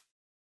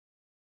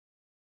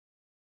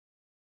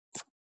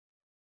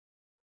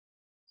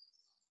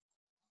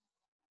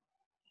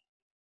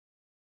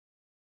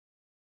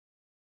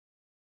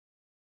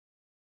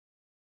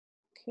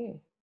 Okay.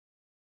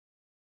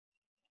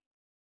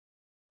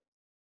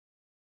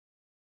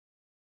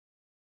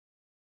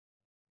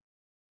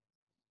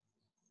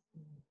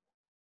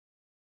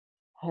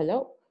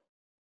 Hello?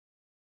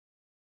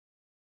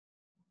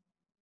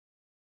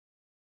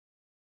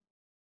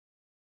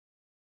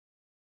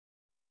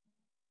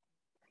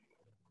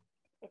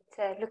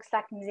 It looks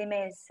like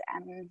Mzime's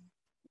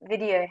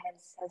video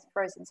has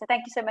frozen. So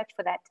thank you so much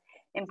for that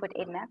input,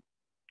 Edna.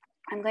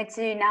 I'm going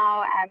to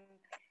now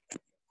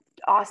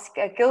ask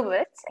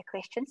Gilbert a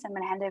question. So I'm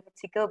going to hand over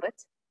to Gilbert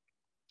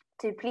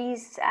to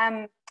please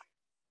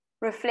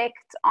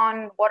reflect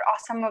on what are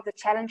some of the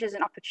challenges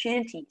and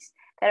opportunities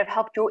that have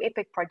helped your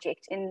EPIC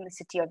project in the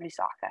city of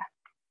Lusaka.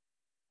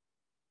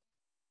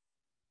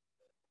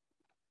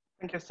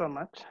 Thank you so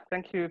much.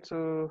 Thank you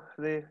to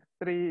the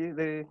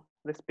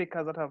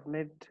speakers that have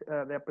made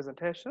their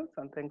presentations,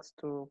 and thanks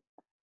to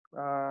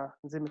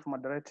Zimi for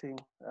moderating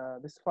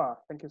this far.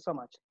 Thank you so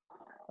much.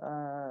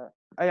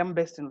 I am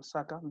based in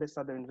Lusaka, based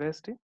at the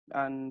university,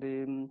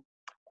 and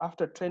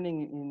after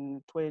training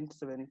in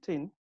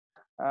 2017,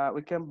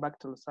 we came back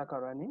to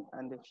Lusaka running,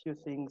 and a few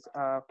things,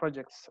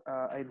 projects,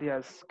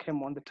 ideas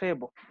came on the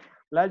table.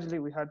 Largely,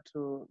 we had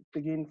to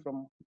begin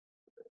from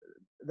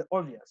the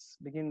obvious,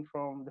 begin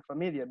from the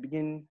familiar,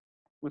 begin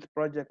with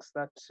projects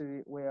that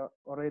were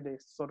already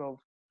sort of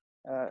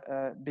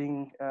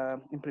being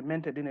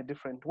implemented in a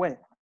different way.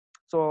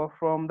 So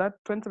from that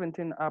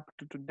 2017 up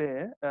to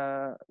today,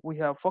 we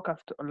have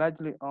focused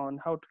largely on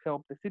how to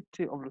help the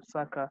city of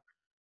Lusaka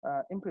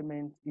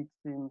implement its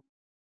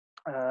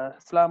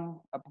slum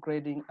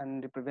upgrading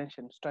and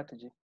prevention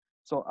strategy.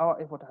 So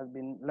our effort has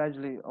been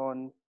largely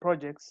on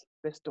projects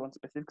based on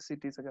specific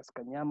cities such as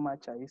Kanyama,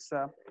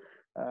 Chaisa,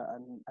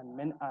 and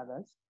many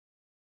others.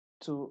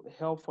 to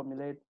help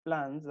formulate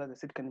plans that the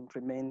city can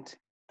implement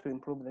to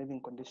improve the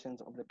living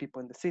conditions of the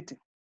people in the city.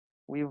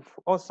 We've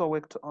also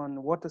worked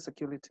on water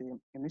security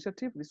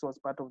initiative. This was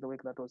part of the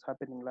work that was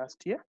happening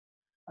last year.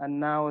 And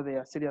now there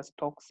are serious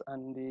talks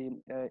and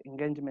the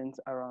engagements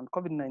around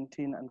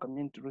COVID-19 and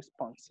community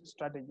response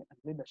strategy and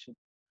leadership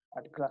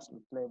at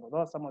grassroots level.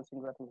 Those are some of the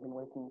things that we've been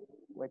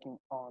working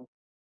on.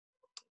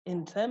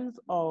 In terms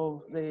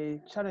of the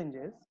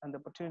challenges and the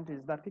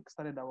opportunities that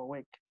kickstarted our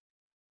work,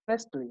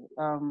 firstly,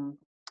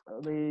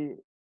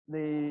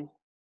 the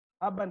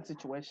urban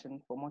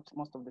situation for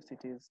most of the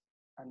cities,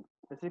 and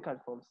specifically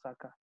for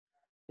Lusaka,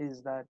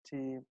 is that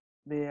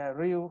there are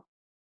real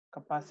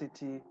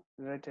capacity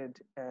related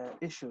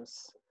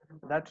issues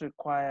that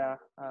require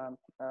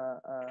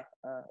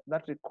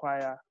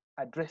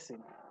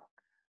addressing.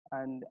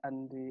 And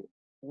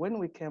when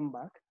we came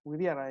back, we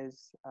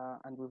realized,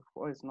 and we've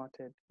always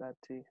noted that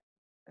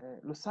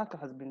Lusaka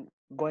has been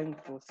going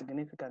through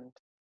significant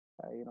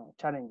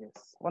challenges.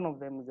 One of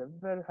them is a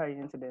very high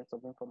incidence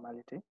of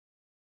informality,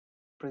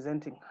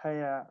 presenting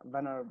higher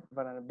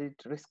vulnerability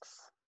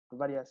risks to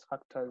various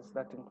factors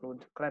that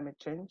include climate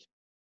change,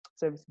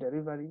 service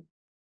delivery,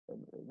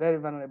 very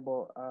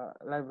vulnerable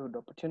livelihood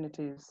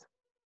opportunities,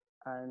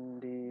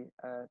 and to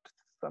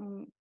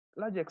some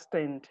large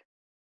extent,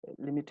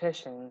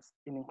 limitations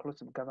in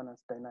inclusive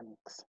governance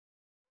dynamics.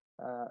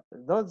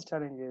 Those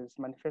challenges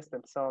manifest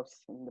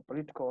themselves in the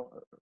political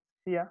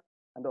sphere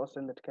and also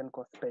in the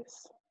technical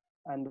space.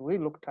 And we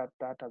looked at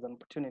that as an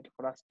opportunity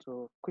for us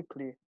to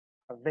quickly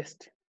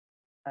harvest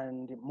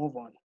and move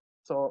on.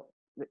 So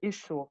the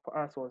issue for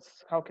us was,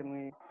 how can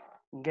we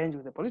engage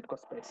with the political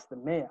space, the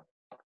mayor,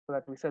 so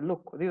that we said,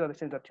 look, these are the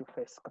things that you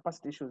face.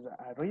 Capacity issues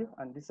are real,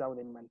 and this is how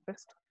they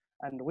manifest.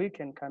 And we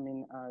can come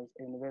in as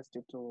a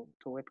university to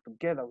work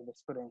together with the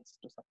students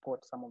to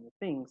support some of the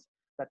things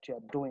that you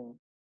are doing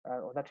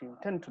or that you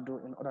intend to do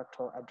in order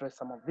to address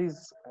some of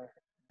these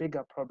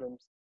bigger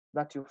problems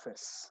that you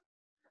face.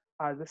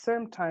 At the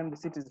same time, the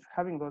city is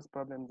having those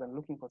problems and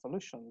looking for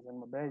solutions and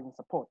mobilizing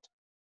support.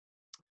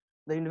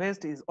 The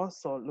university is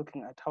also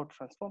looking at how to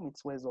transform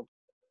its ways of,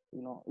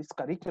 its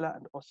curricula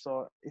and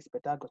also its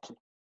pedagogy.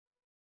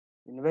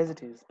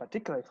 Universities,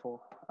 particularly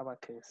for our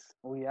case,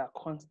 we are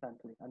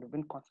constantly, and we've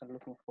been constantly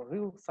looking for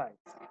real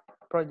sites,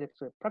 projects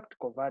with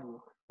practical value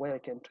where we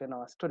can train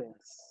our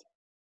students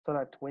so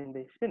that when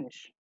they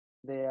finish,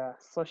 they are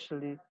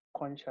socially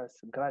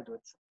conscious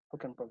graduates who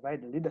can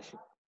provide leadership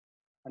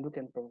and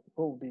who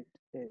will be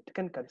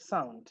technically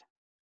sound,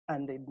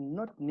 and they do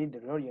not need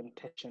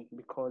reorientation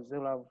because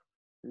they'll have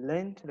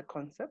learned the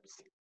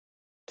concepts,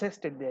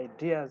 tested the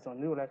ideas on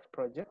real life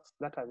projects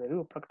that have a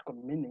real practical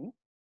meaning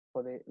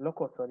for the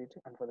local authority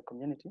and for the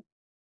community,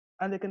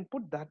 and they can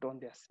put that on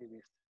their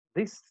CVs.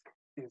 This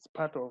is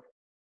part of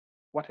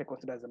what I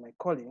consider as my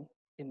calling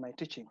in my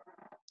teaching,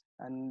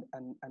 and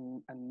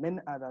many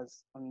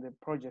others on the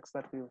projects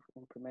that we've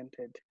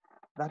implemented.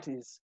 That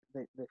is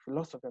the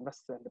philosophy, and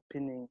that's the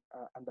underpinning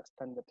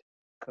understand that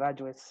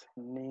graduates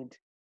need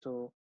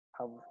to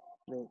have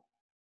the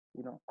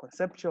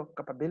conceptual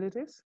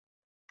capabilities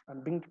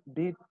and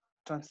be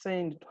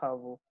trained to have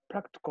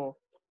practical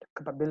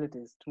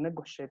capabilities to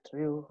negotiate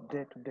real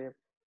day-to-day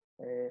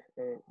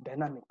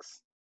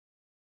dynamics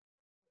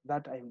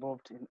that are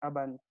involved in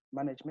urban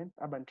management,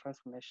 urban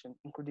transformation,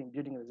 including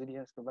building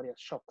resilience to various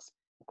shocks,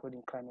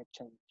 including climate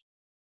change.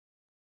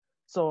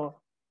 So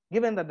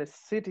given that the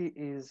city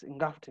is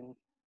engulfed in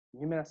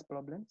numerous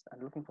problems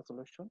and looking for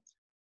solutions,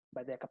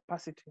 but their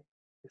capacity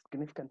is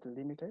significantly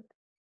limited,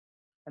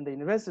 and the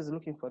university is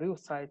looking for real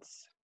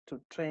sites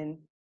to train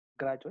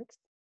graduates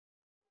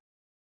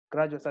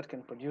that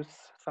can produce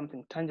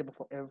something tangible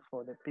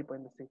for the people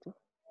in the city,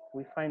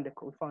 we found a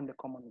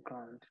common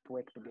ground to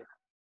work together.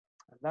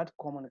 And that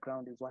common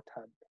ground is what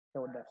had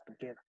held us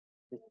together,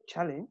 the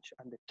challenge,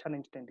 and the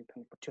challenge turned into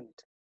an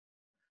opportunity.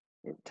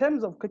 In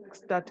terms of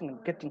kickstarting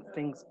and getting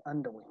things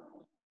underway,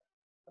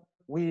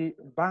 we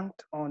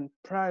banked on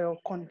prior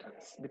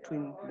contacts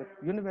between the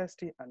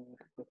university and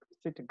the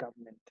city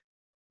government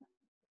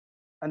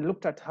and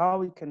looked at how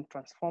we can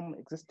transform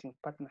existing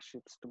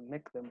partnerships to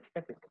make them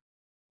epic,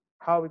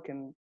 how we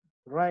can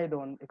ride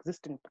on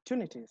existing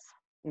opportunities,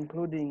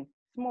 including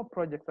small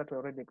projects that were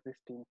already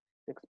existing,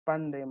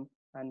 expand them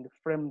and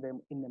frame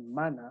them in a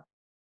manner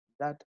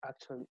that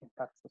actually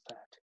impacts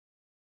society.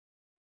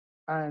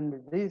 And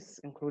this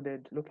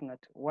included looking at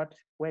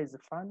where is the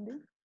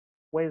funding,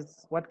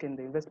 what can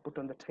the investor put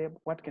on the table,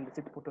 what can the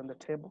city put on the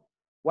table,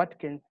 what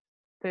can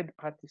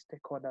third-party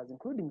stakeholders,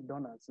 including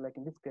donors, like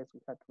in this case, we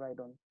had to ride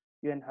on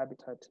UN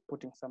Habitat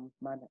putting some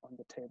money on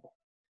the table.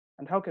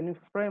 And how can we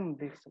frame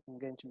this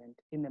engagement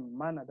in a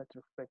manner that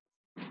reflects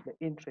the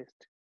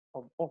interest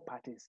of all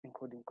parties,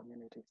 including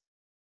communities?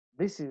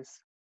 This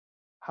is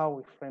how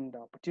we framed the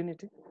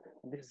opportunity,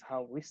 and this is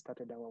how we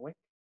started our work,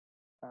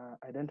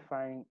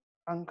 identifying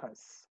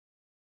anchors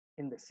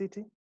in the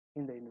city,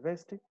 in the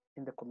university,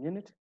 in the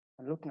community,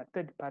 and looking at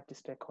third-party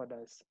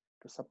stakeholders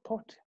to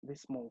support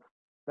this move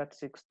that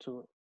seeks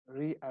to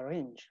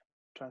rearrange,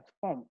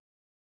 transform,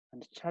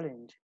 and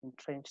challenge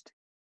entrenched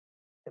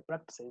the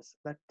practices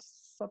that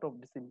sort of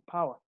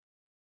disempower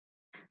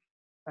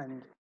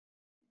and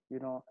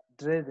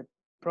delay the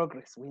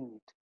progress we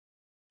need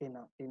in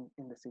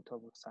the city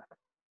of Lusaka.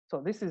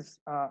 So this is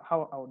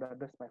how I would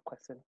address my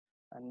question,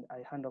 and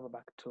I hand over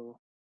back to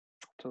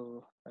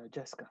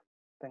Jessica.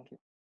 Thank you.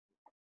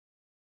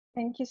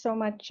 Thank you so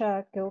much,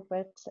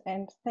 Gilbert,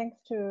 and thanks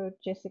to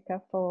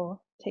Jessica for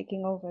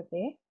taking over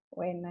there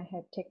when I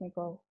had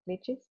technical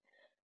glitches.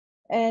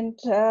 And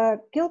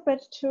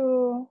Gilbert,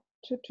 to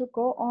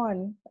go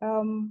on,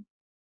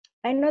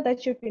 I know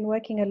that you've been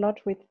working a lot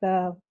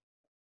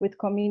with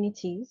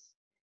communities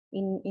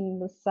in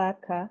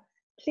Lusaka.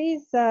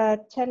 Please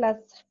tell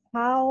us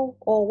how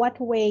or what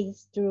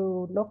ways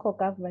do local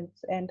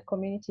governments and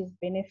communities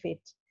benefit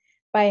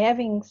by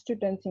having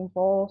students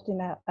involved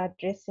in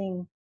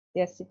addressing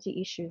their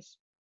city issues?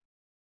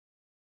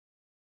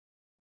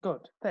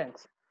 Good,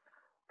 thanks.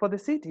 For the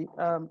city,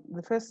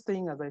 the first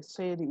thing, as I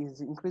said,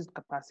 is increased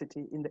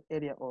capacity in the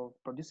area of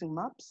producing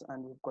maps,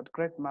 and we've got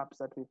great maps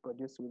that we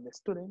produce with the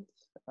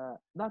students.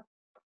 That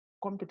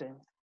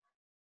competence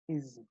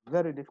is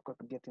very difficult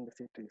to get in the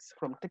cities,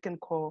 from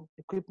technical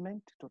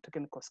equipment to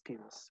technical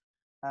skills.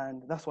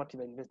 And that's what the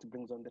university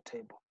brings on the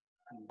table.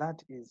 And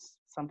that is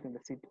something the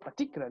city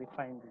particularly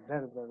finds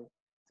very, very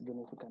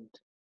significant.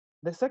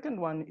 The second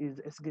one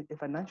is a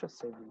financial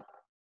saving.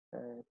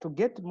 To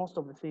get most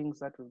of the things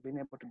that we've been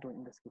able to do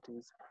in the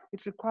cities,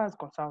 it requires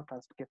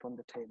consultants to get on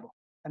the table.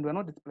 And we're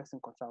not displacing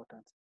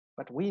consultants,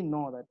 but we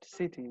know that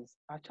cities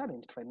are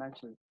challenged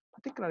financially,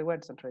 particularly where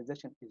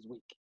decentralization is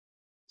weak.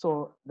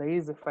 So there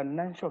is a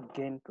financial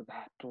gain to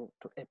that, to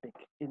EPIC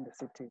in the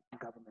city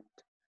government.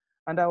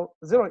 And I'll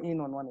zero in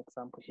on one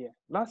example here.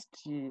 Last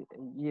year,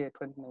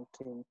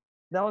 2019,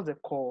 there was a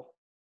call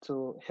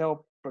to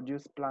help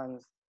produce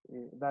plans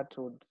that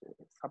would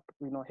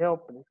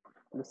help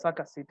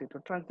Lusaka city to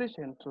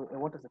transition to a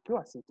water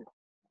secure city.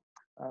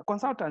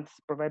 Consultants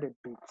provided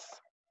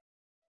bids.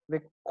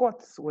 The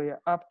quotes were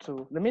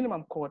the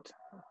minimum quote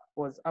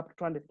was up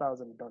to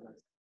 $20,000.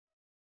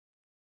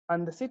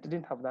 And the city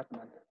didn't have that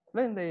money.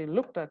 Then they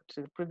looked at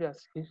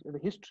the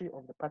history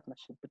of the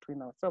partnership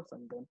between ourselves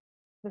and them.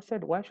 They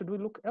said, why should we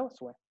look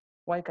elsewhere?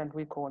 Why can't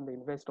we call on the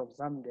University of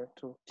Zambia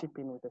to chip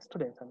in with the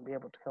students and be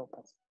able to help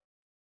us?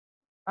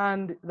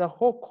 And the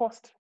whole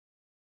cost,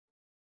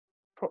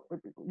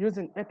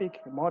 using EPIC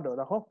model,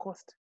 the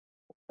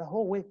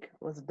whole work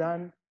was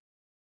done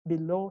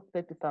below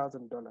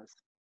 $30,000.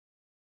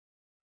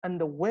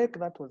 And the work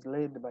that was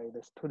led by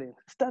the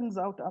students stands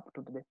out up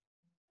to today.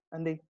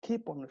 And they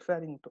keep on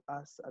referring to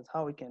us as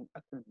how we can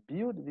actually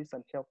build this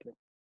and help them.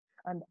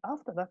 And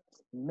after that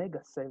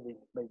mega saving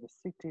by the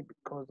city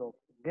because of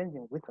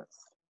engaging with us,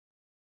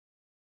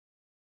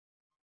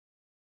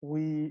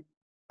 we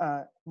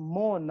are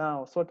more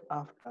now sought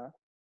after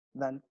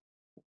than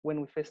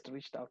when we first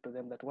reached out to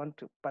them that want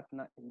to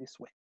partner in this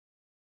way.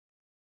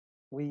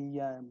 We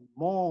are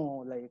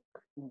more like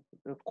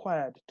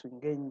required to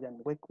engage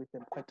and work with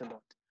them quite a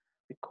lot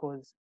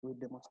because we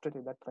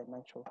demonstrated that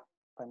financial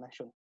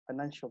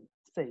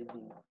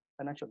saving,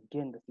 financial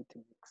gain the city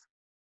makes.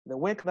 The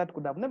work that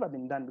could have never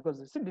been done because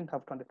the city didn't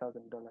have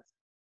 $20,000,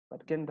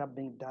 but ended up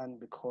being done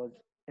because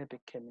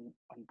EPIC came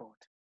on board,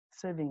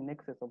 saving in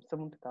excess of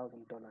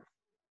 $70,000.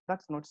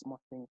 That's not a small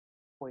thing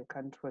for a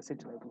country, for a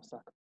city like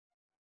Lusaka.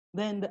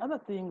 Then the other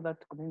thing that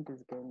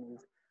communities gain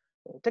is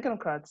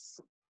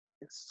technocrats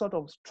sort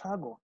of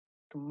struggle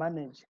to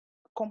manage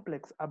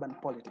complex urban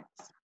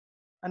politics.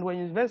 And when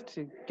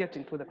universities get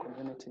into the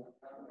community,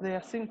 they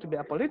are seen to be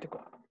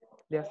apolitical.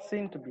 They are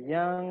seen to be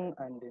young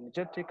and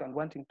energetic and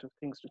wanting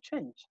things to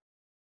change.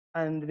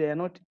 And they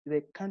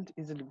can't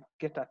easily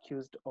get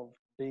accused of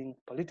being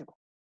political.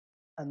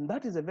 And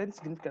that is a very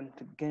significant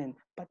gain,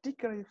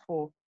 particularly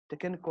for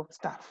technical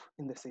staff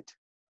in the city.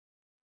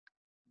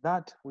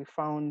 That we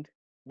found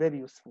very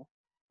useful.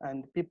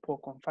 And people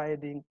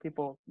confiding,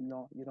 people,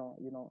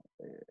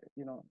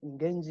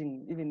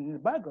 engaging even in the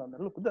background.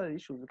 Look, there are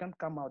issues, we can't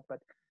come out, but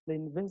the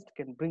university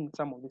can bring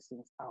some of these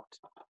things out.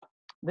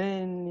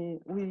 Then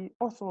we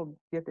also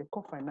get a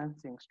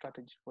co-financing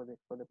strategy for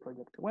the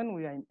project. When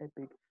we are in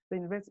EPIC, the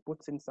university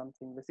puts in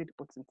something, the city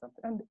puts in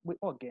something, and we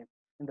all gain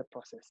in the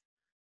process.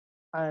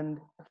 And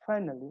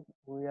finally,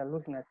 we are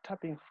looking at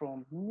tapping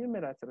from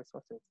numerous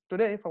resources.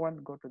 Today, if I want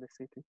to go to the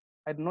city,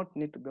 I do not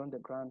need to be on the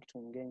ground to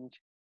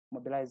engage,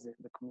 mobilize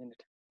the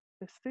community.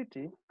 The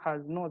city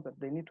knows that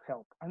they need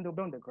help, and they'll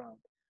be on the ground.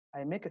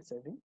 I make a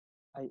saving.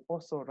 I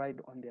also ride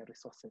on their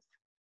resources.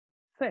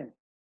 Then,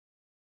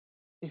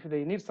 if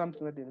they need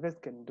something that the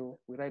university can do,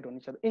 we ride on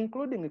each other,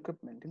 including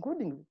equipment,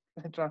 including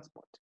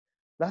transport.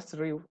 That's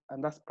real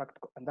and that's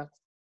practical, and that's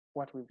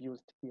what we've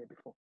used here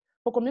before.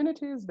 For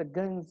communities, the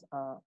gains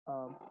are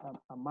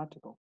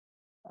multiple.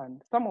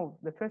 And some of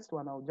the first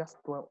one, I'll just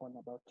dwell on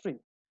about 3.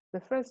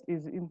 The first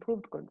is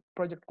improved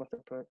project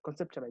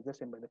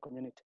conceptualization by the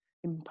community,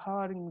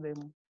 empowering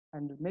them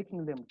and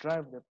making them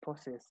drive the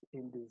process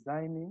in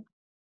designing,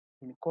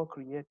 in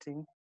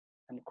co-creating,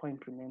 and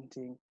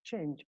co-implementing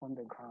change on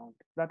the ground.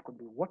 That could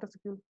be water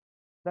security,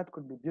 that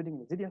could be building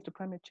resilience to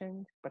climate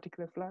change,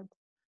 particular floods,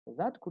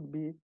 that could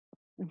be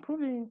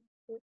improving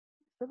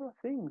several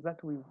things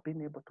that we've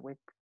been able to work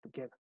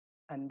together.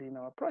 And in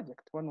our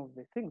project, one of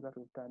the things that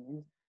we've done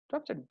is to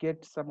actually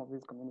get some of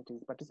these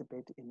communities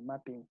participate in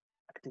mapping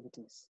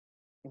activities,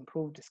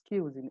 improved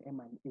skills in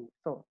M&E.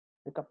 So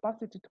the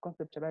capacity to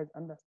conceptualize,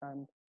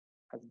 understand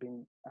has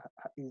been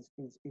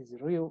is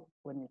real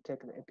when you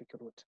take the EPIC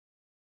route.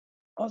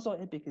 Also,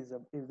 EPIC is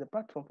a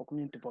platform for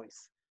community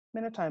voice.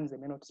 Many times they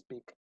may not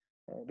speak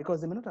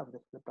because they may not have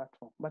the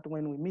platform. But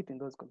when we meet in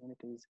those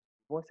communities,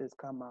 voices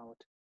come out,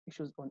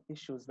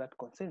 issues that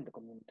concern the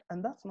community.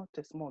 And that's not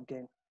a small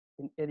gain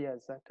in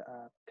areas that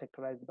are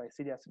characterized by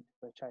serious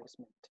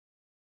disenfranchisement.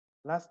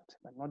 Last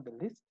but not the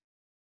least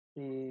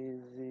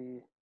is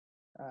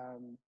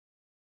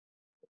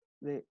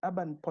the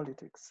urban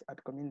politics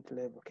at community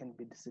level can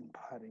be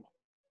disempowering.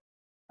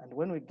 And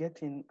when we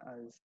get in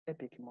as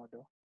EPIC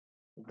model,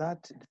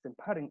 that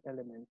disempowering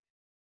element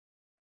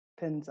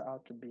turns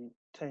out to be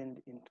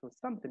turned into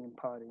something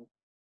empowering.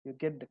 You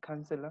get the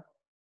counselor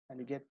and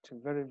you get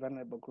very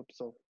vulnerable groups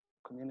of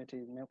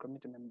community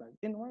members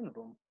in one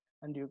room,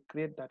 and you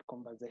create that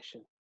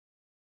conversation.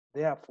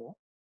 Therefore,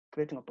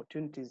 creating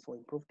opportunities for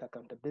improved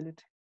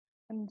accountability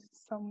and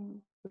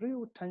some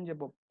real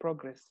tangible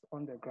progress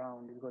on the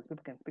ground, because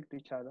people can speak to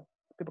each other,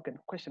 people can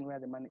question where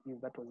the money is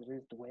that was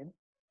raised when,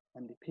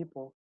 and the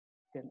people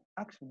can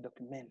actually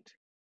document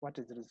what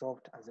is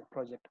resolved as a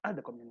project at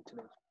the community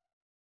level.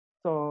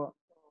 So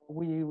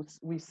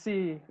we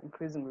see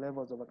increasing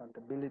levels of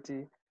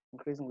accountability,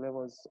 increasing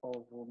levels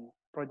of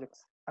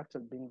projects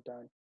actually being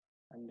done,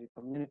 and the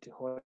community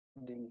holding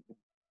the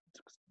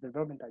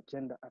development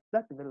agenda at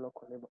that very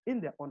local level in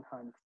their own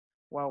hands,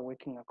 while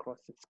working across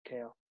the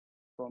scale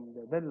from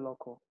the very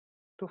local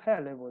to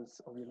higher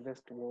levels of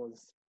university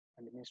walls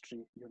and the ministry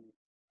unit.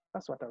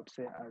 That's what I would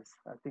say as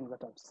things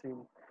that I've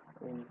seen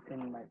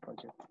in my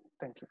project.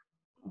 Thank you.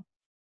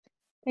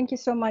 Thank you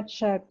so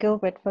much,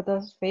 Gilbert, for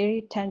those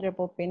very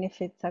tangible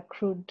benefits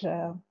accrued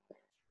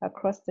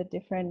across the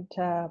different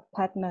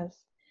partners.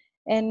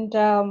 And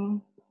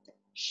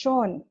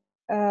Sean,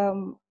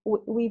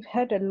 we've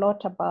heard a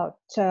lot about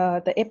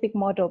the EPIC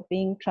model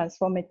being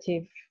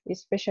transformative,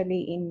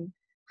 especially in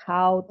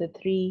how the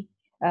three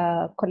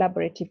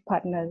collaborative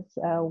partners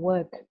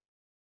work.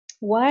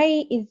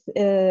 Why is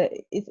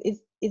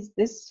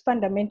this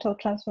fundamental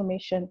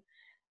transformation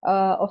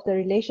of the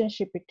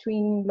relationship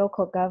between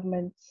local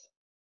governments,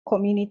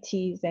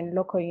 communities, and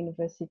local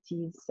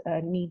universities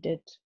needed?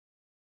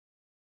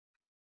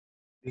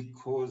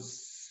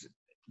 Because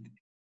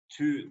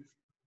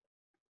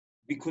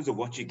of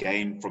what you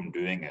gain from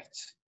doing it.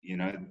 You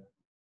know,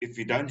 if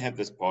you don't have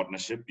this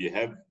partnership, you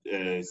have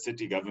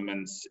city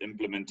governments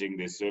implementing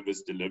their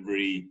service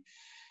delivery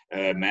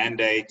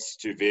mandates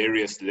to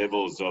various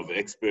levels of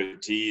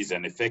expertise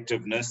and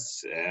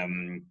effectiveness.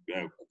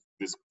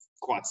 There's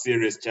quite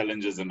serious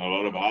challenges in a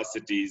lot of our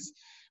cities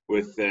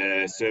with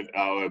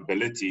our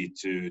ability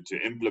to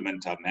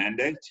implement our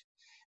mandate.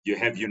 You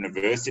have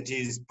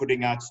universities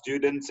putting out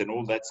students, and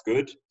all that's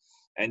good.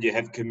 And you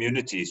have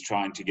communities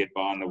trying to get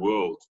by in the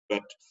world.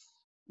 But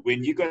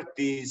when you got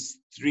these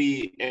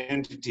three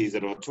entities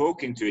that are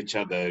talking to each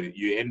other,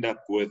 you end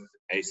up with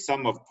a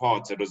sum of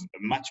parts that is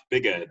much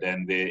bigger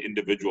than their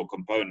individual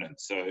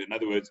components. So in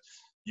other words,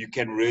 you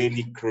can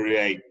really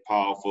create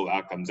powerful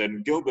outcomes.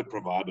 And Gilbert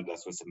provided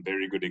us with some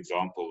very good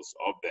examples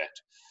of that.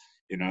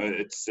 You know,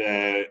 it's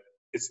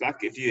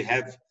like if you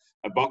have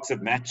a box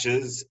of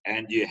matches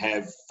and you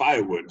have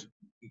firewood,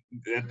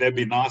 they'd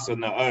be nice on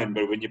their own,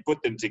 but when you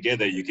put them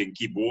together, you can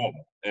keep warm.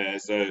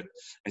 So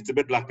it's a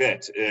bit like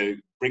that.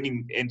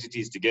 Bringing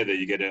entities together,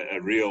 you get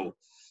a real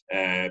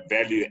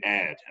value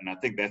add. And I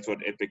think that's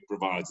what EPIC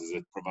provides, is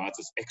it provides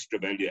this extra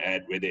value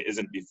add where there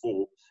isn't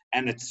before.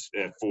 And it's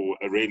for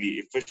a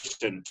really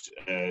efficient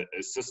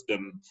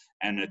system,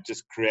 and it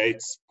just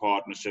creates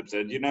partnerships.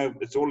 And, you know,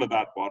 it's all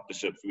about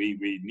partnerships.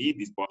 We need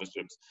these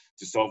partnerships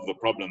to solve the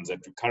problems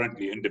that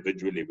currently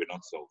individually we're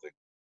not solving.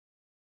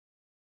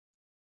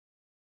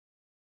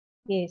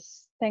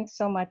 Yes, thanks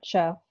so much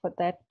for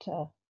that,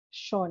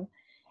 Sean.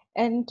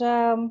 And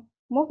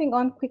moving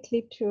on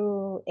quickly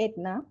to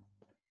Edna,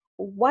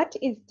 what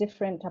is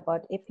different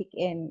about EPIC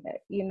and,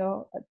 you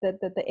know,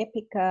 the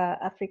EPIC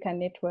Africa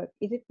network?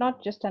 Is it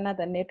not just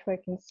another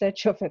network in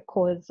search of a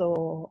cause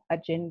or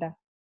agenda?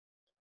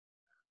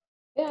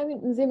 Yeah, I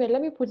mean, Nzime,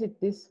 let me put it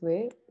this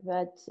way,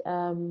 that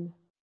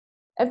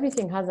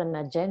everything has an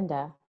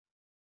agenda.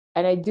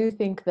 And I do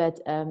think that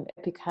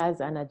EPIC has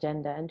an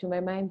agenda. And to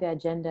my mind, the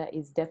agenda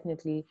is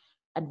definitely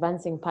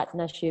advancing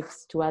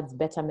partnerships towards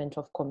betterment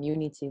of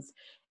communities.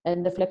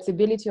 And the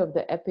flexibility of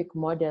the EPIC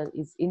model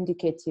is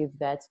indicative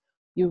that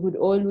you would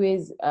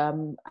always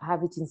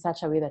have it in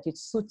such a way that it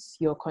suits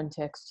your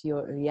context,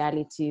 your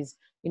realities,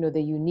 you know,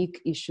 the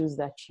unique issues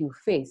that you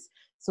face.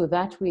 So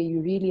that way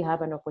you really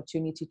have an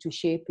opportunity to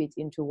shape it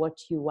into what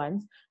you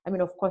want. I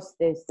mean, of course,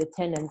 there's the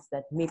tenets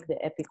that make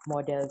the EPIC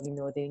model, you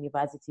know, the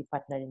university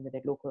partnering with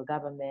the local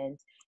government,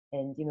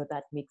 and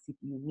that makes it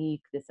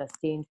unique, the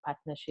sustained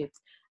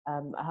partnerships.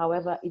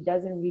 However, it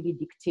doesn't really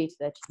dictate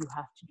that you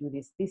have to do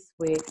this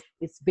way.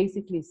 It's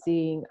basically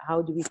saying,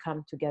 how do we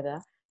come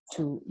together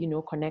to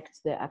connect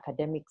the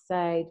academic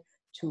side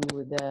to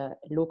the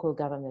local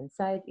government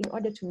side in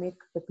order to make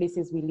the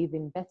places we live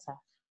in better.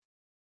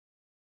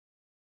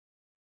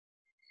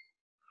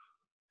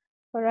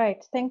 All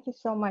right, thank you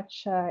so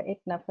much,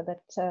 Edna, for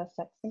that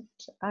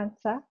succinct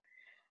answer.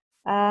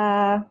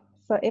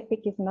 So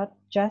EPIC is not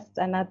just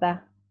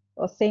another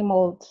or same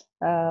old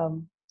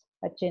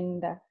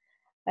agenda.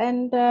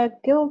 And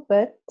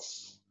Gilbert,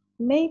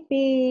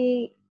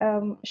 maybe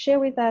share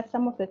with us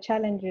some of the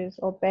challenges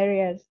or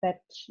barriers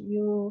that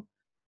you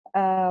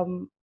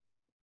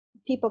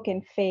people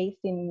can face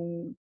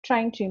in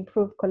trying to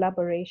improve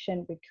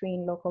collaboration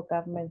between local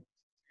governments,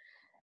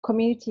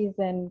 communities,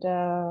 and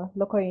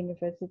local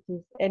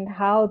universities, and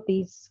how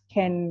these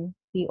can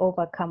be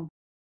overcome.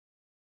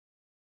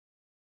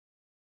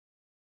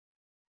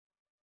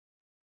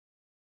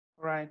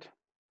 Right.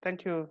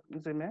 Thank you,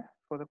 Nzime,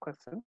 for the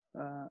question.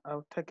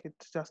 I'll take it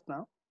just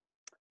now.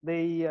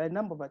 There are a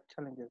number of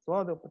challenges.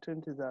 While the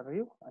opportunities are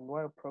real and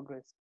while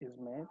progress is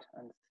made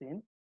and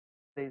seen,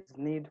 there's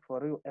need for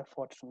real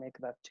effort to make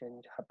that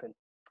change happen.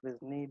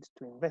 There's need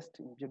to invest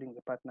in building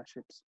the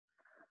partnerships.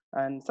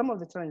 And some of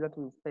the challenges that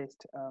we've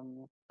faced,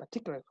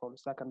 particularly for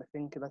Lusaka, and I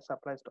think that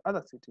applies to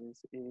other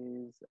cities,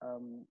 is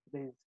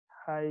there's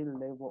high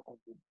level of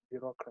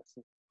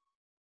bureaucracy.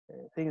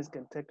 Things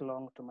can take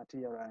long to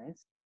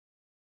materialize.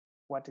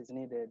 What is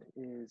needed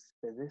is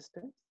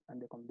persistence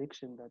and the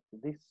conviction that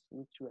this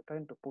which we are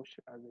trying to push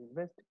as a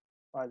university,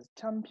 or as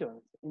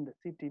champions in the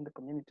city, in the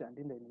community, and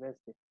in the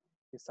university,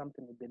 is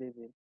something we believe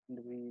in, and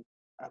we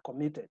are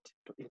committed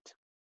to it.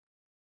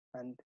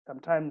 And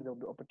sometimes there will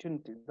be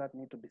opportunities that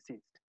need to be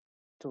seized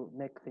to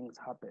make things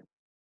happen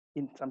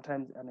in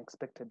sometimes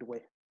unexpected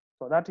way.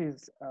 So that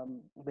is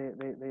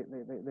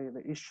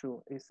the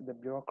issue is the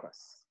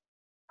bureaucracy,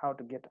 how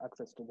to get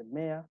access to the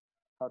mayor,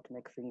 how to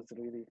make things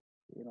really,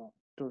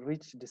 to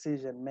reach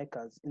decision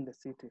makers in the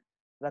city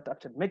that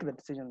actually make the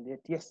decision that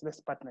yes, let's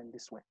partner in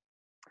this way.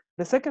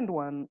 The second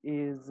one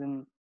is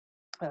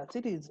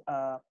cities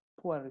are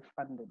poorly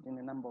funded in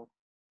a number of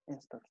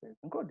instances,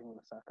 including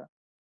Lusaka.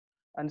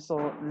 And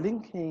so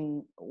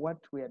linking what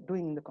we are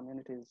doing in the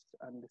communities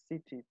and the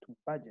city to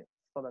budget,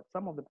 so that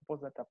some of the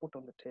proposals that are put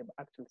on the table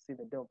actually see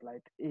the day of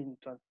light in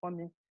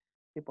transforming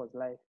people's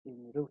life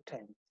in real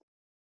terms.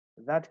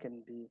 That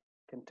can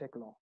take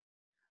long.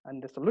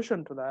 And the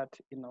solution to that,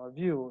 in our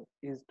view,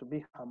 is to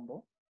be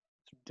humble,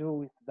 to do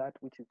with that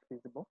which is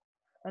feasible,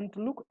 and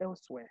to look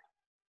elsewhere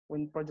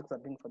when projects are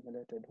being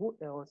formulated. Who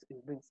else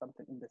is doing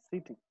something in the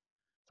city?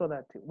 So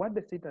that what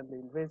the city and the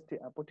university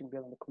are putting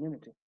together in the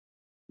community,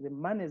 the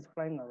money is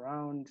flying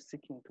around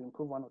seeking to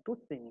improve one or two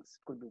things.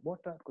 It could be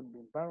water, it could be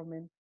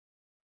environment,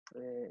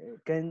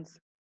 gains.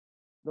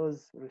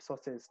 Those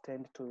resources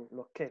tend to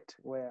locate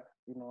where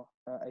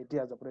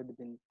ideas have already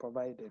been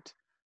provided.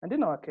 And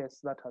in our case,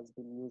 that has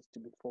been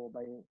used before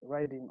by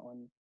riding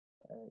on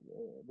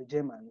the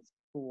Germans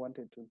who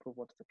wanted to improve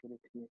water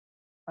security.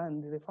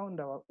 And they found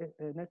our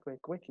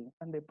network working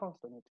and they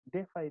pounced on it.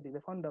 They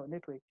found our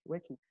network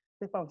working,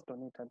 they pounced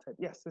on it and said,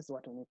 yes, this is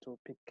what we need to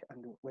pick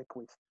and work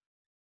with.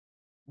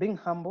 Being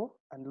humble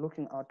and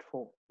looking out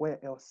for who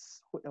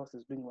else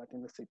is doing what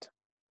in the city.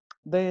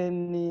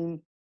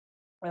 Then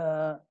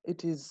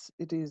it is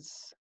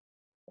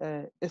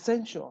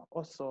essential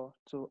also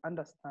to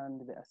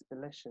understand the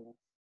aspirations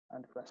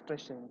and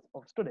frustrations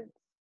of students.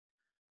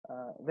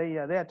 They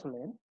are there to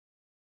learn,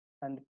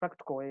 and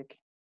practical work,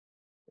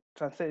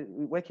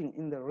 working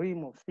in the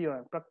realm of theory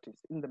and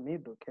practice in the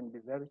middle can be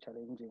very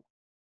challenging.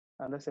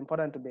 And it's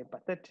important to be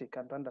empathetic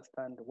and to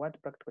understand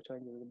what practical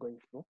challenges we're going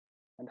through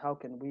and how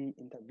can we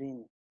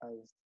intervene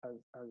as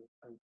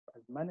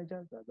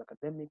managers, as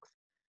academics,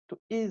 to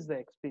ease the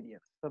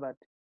experience so that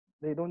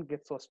they don't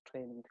get so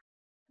strained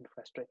and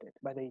frustrated,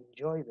 but they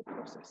enjoy the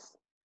process.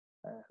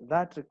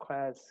 That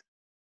requires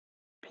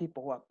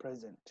people who are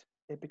present,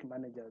 EPIC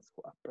managers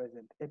who are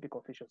present, EPIC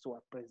officials who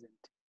are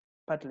present,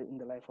 partly in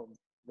the life of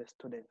the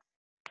students,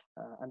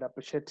 and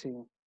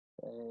appreciating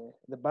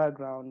the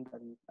background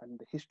and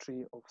the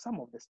history of some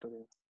of the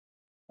students,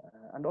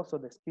 and also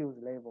the skills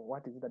level,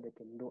 what is it that they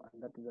can do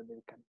and that is that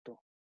they can do.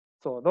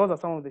 So those are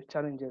some of the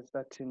challenges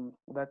that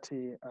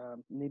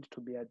need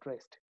to be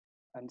addressed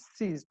and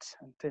seized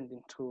and turned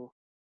into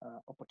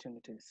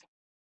opportunities.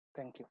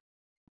 Thank you.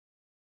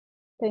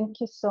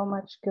 Thank you so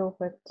much,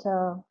 Gilbert.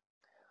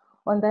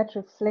 On that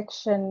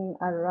reflection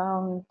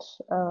around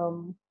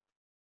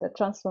the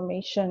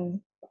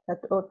transformation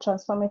or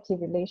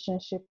transformative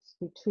relationships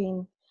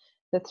between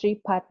the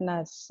three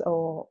partners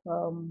or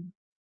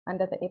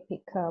under the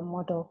EPIC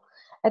model.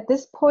 At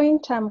this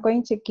point, I'm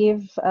going to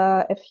give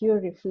a few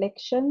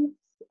reflections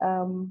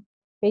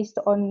based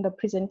on the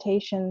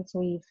presentations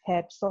we've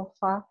had so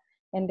far,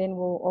 and then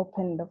we'll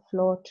open the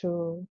floor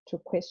to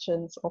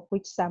questions, of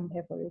which some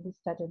have already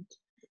started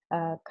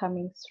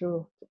coming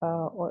through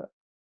or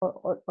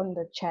on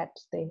the chat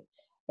there.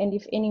 And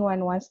if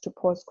anyone wants to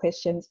pose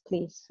questions,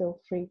 please feel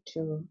free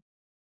to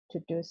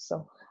do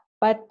so.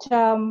 But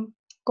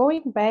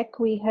going back,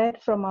 we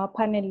heard from our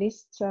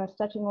panelists,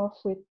 starting off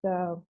with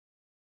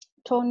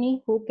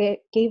Tony, who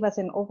gave us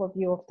an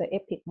overview of the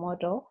EPIC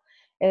model,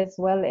 as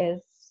well as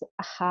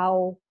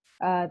how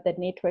the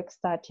network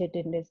started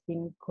and has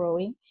been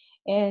growing.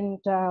 And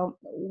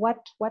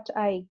what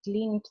I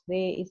gleaned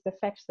there is the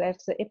fact that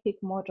the EPIC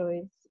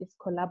model is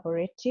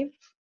collaborative.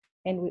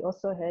 And we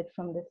also heard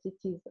from the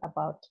cities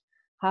about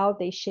how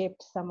they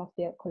shaped some of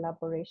their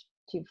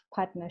collaborative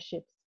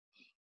partnerships.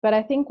 But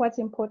I think what's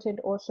important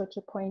also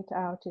to point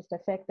out is the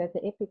fact that the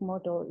EPIC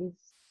model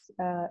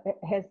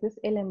has this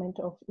element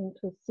of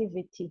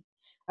inclusivity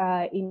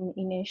in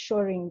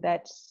ensuring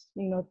that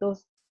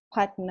those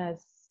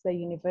partners, the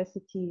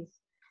universities,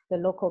 the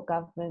local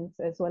governments,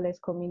 as well as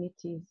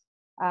communities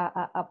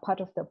are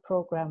part of the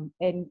program,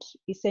 and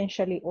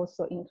essentially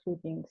also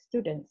including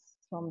students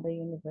from the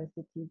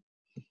university.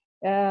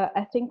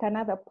 I think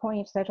another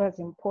point that was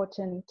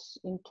important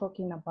in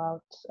talking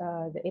about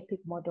the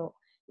EPIC model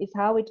is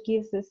how it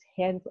gives this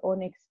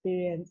hands-on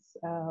experience,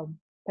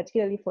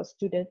 particularly for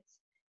students,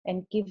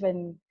 and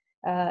given,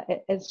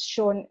 as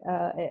Sean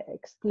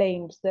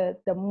explained,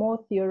 the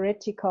more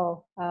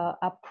theoretical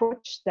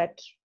approach that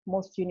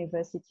most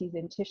universities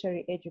and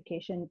tertiary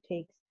education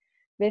takes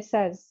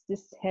versus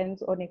this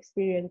hands-on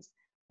experience,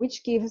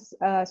 which gives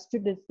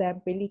students the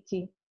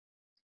ability,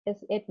 as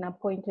Edna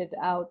pointed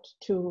out,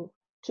 to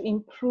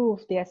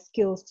improve their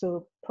skills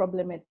to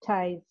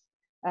problematize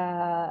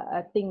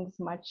things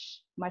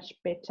much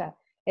better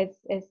as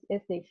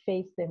they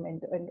face them,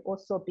 and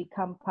also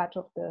become part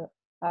of the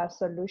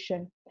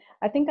solution.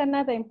 I think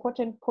another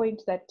important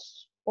point that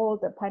all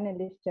the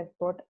panelists have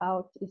brought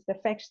out is the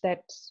fact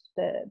that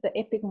the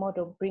EPIC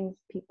model brings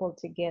people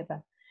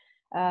together.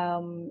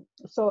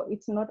 So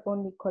it's not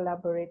only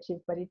collaborative,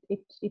 but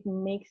it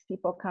makes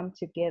people come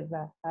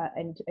together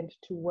and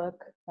to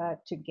work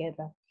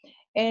together.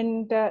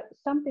 And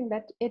something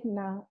that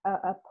Edna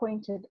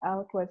pointed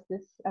out was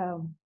this,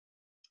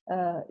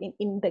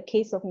 in the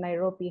case of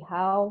Nairobi,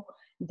 how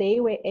they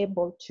were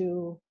able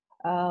to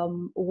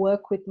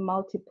work with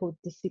multiple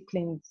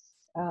disciplines,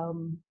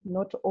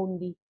 not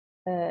only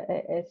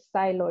a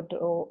siloed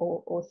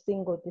or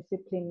single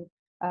discipline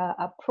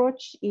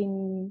approach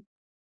in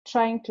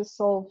trying to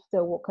solve the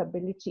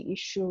walkability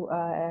issue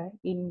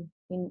in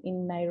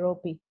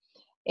Nairobi.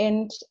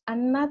 And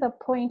another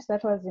point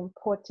that was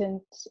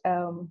important,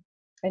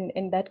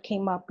 and that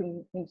came up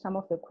in some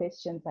of the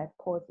questions I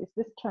posed, is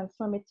this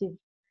transformative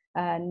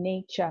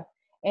nature.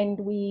 And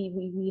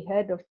we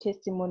heard of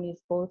testimonies,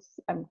 both,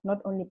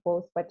 not only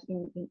both, but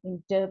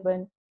in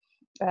Durban,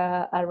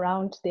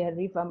 around their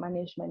river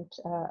management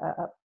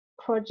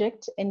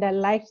project. And I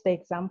liked the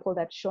example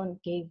that Sean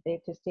gave there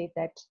to say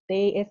that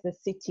they, as a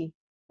city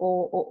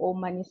or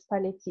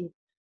municipality,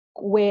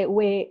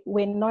 we're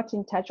not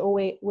in touch, or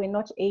we're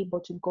not able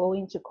to go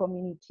into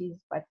communities,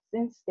 but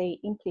since they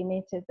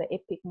implemented the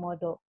EPIC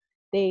model,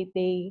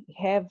 they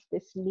have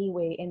this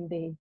leeway, and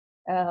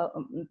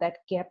that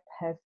gap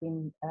has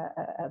been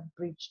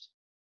bridged.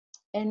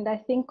 And I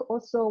think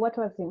also what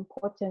was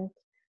important,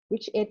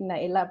 which Edna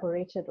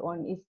elaborated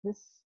on, is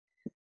this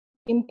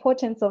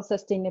importance of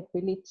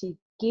sustainability,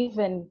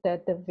 given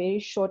that the very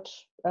short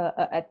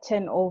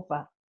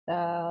turnover,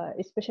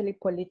 especially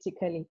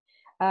politically,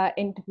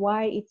 and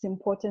why it's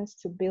important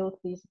to build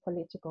these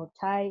political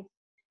ties,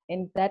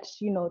 and that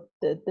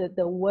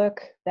the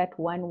work that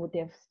one would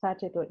have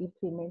started or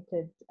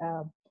implemented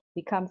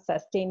becomes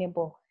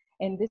sustainable.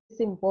 And this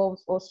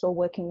involves also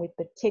working with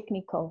the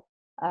technical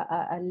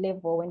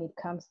level when it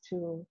comes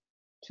to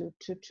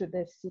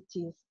the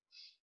cities.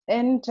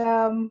 And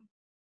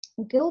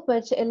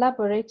Gilbert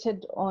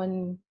elaborated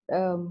on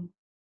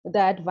the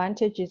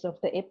advantages of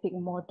the EPIC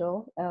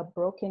model,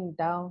 broken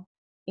down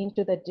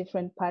into the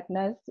different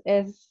partners.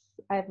 As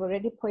I've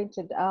already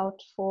pointed out,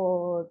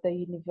 for the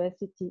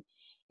university,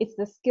 it's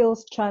the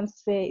skills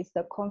transfer, it's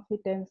the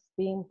confidence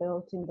being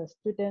built in the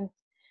students,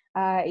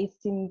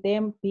 it's in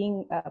them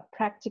being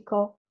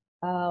practical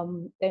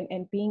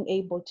and being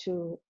able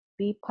to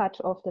be part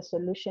of the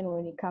solution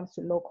when it comes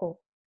to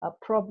local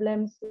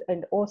problems,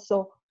 and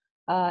also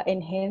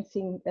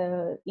enhancing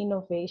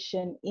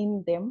innovation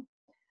in them,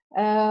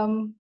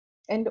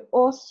 and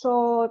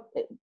also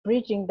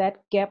bridging that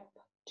gap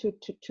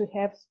to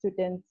have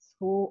students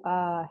who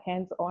are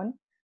hands-on,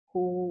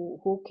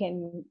 who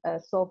can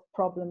solve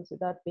problems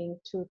without being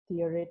too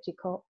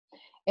theoretical.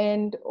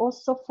 And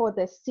also for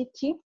the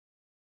city,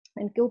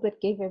 and Gilbert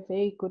gave a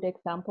very good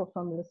example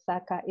from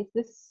Lusaka, is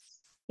this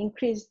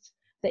increased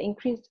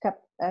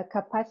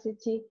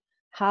capacity,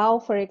 how,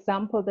 for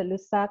example, the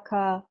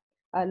Lusaka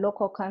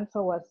local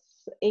council was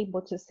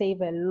able to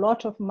save a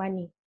lot of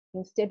money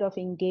instead of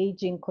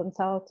engaging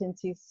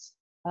consultancies,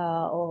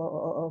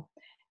 or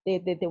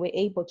they were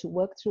able to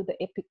work through the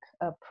EPIC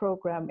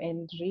program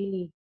and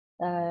really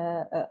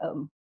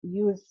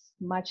use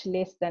much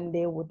less than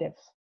they would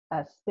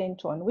have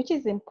spent on, which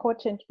is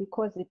important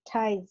because it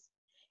ties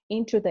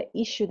into the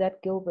issue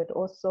that Gilbert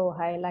also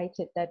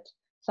highlighted, that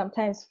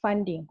sometimes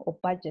funding or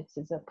budgets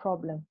is a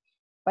problem.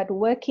 But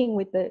working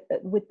with the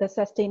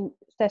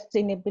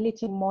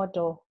sustainability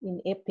model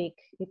in EPIC,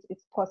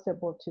 it's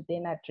possible to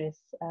then address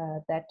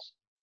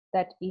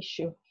that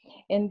issue.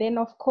 And then,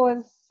 of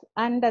course,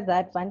 under the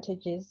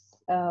advantages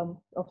of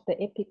the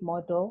EPIC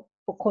model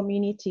for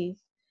communities,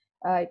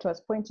 it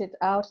was pointed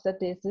out that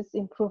there's this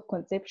improved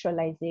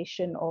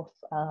conceptualization of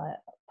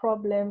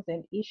problems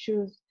and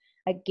issues.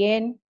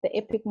 Again, the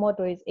EPIC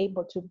model is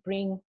able to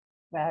bring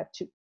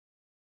to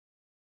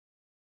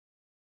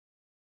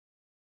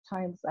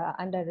times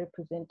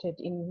underrepresented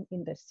in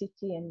the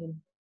city and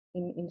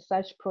in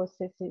such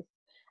processes.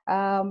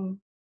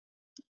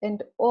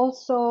 And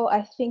also,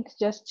 I think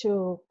just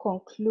to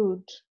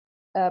conclude,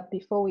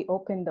 before we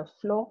open the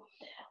floor,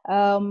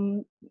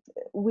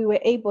 we were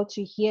able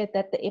to hear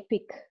that the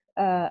EPIC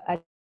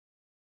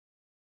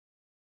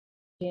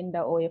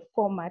agenda or a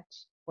format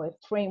or a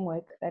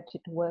framework that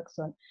it works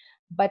on.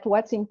 But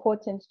what's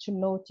important to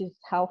note is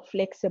how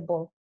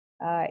flexible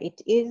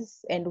it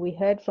is. And we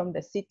heard from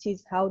the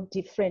cities how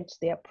different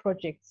their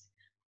projects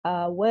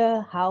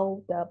were,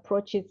 how the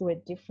approaches were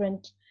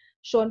different.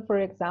 Sean, for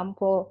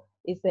example,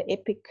 is the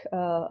EPIC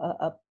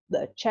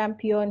the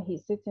champion. He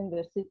sits in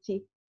the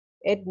city.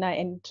 Edna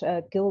and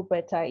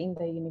Gilbert are in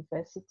the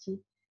university,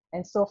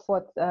 and so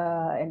forth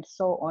and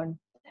so on.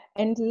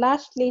 And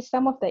lastly,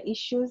 some of the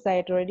issues I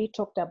had already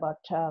talked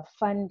about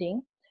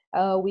funding.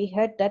 We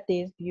heard that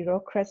there is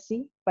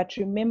bureaucracy, but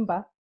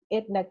remember,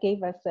 Edna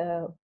gave us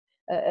a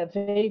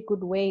very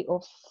good way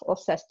of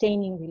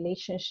sustaining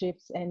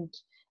relationships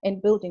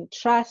and building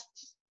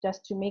trust,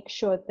 just to make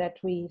sure that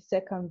we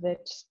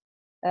circumvent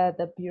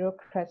the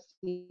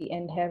bureaucracy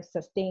and have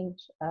sustained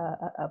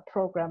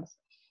programs.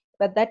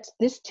 But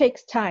this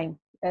takes time,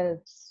 as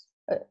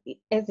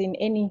in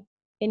any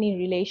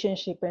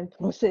relationship and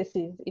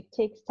processes. It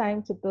takes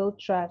time to build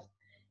trust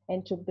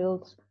and to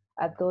build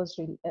those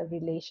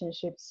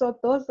relationships. So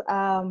those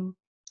are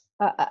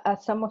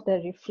some of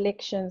the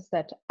reflections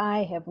that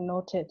I have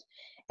noted.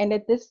 And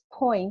at this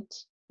point,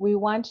 we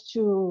want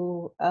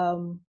to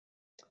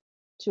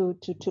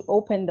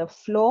open the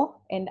floor.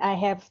 And I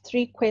have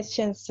 3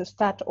 questions to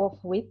start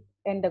off with.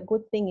 And the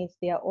good thing is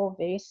they are all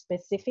very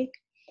specific.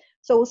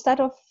 So we'll start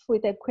off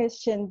with a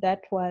question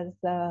that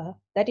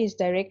is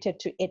directed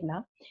to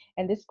Edna.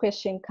 And this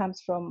question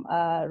comes from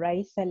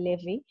Raisa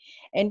Levy.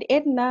 And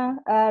Edna,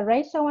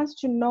 Raisa wants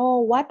to know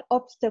what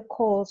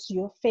obstacles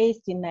you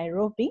faced in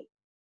Nairobi,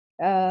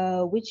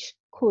 which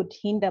could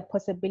hinder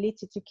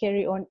possibility to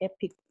carry on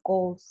EPIC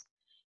goals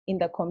in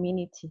the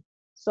community.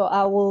 So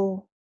I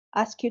will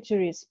ask you to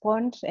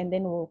respond, and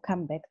then we'll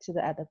come back to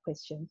the other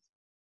questions.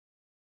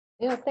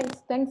 Yeah,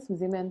 thanks,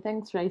 Mzime, and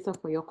thanks, Raisa,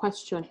 for your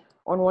question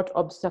on what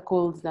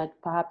obstacles that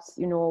perhaps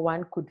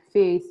one could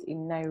face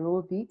in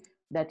Nairobi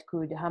that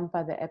could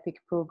hamper the EPIC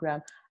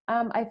program.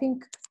 I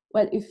think,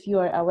 well, if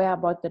you're aware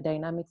about the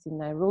dynamics in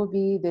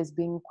Nairobi, there's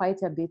been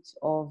quite a bit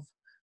of,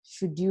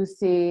 should you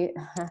say,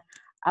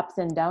 ups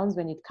and downs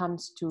when it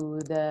comes to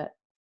the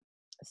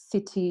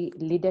city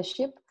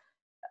leadership.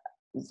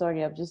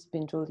 Sorry, I've just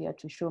been told here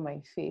to show my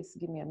face.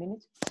 Give me a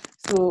minute.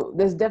 So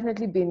there's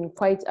definitely been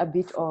quite a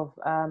bit of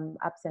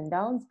ups and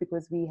downs,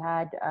 because we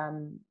had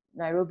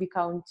Nairobi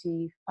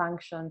County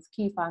functions,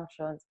 key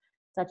functions,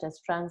 such as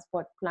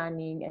transport,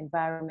 planning,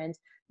 environment,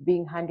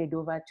 being handed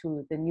over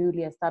to the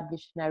newly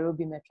established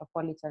Nairobi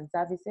Metropolitan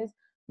Services,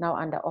 now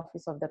under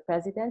Office of the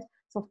President.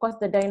 So of course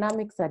the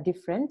dynamics are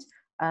different.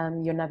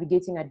 You're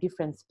navigating a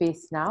different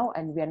space now,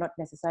 and we are not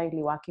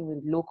necessarily working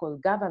with local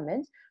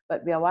government,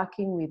 but we are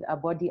working with a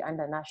body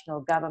under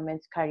national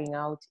government carrying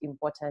out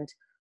important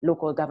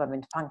local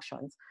government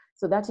functions.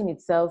 So that in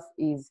itself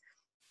is,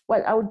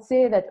 well, I would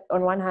say that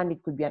on one hand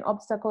it could be an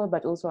obstacle,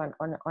 but also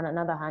on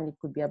another hand it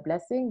could be a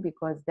blessing,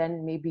 because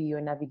then maybe you're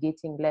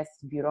navigating less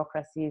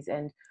bureaucracies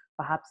and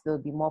perhaps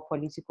there'll be more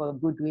political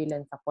goodwill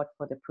and support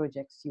for the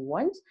projects you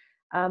want.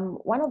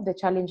 One of the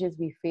challenges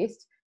we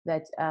faced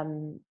that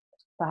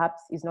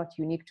perhaps is not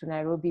unique to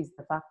Nairobi is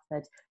the fact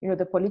that,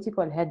 the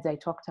political heads I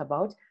talked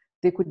about,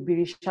 they could be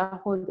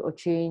reshuffled or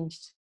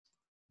changed,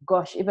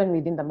 gosh, even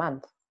within the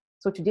month.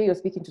 So today you're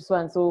speaking to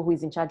so-and-so who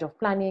is in charge of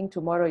planning.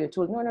 Tomorrow you're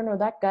told, no,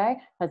 that guy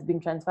has been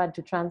transferred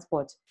to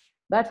transport.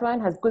 That one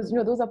has, because,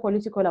 those are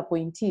political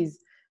appointees.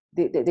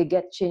 They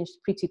get changed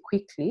pretty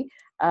quickly.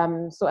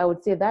 So I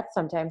would say that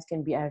sometimes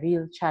can be a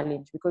real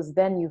challenge, because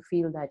then you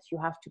feel that you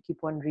have to keep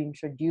on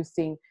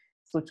reintroducing,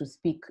 so to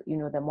speak,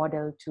 the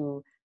model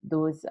to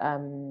those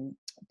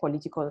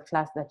political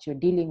class that you're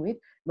dealing with.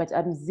 But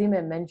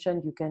Zime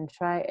mentioned you can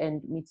try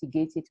and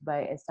mitigate it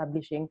by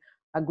establishing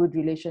a good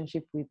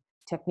relationship with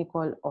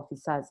technical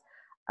officers.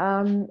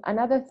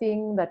 Another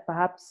thing that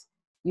perhaps,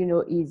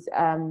 is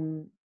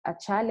a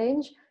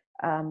challenge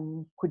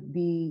could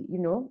be,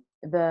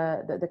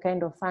 the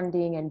kind of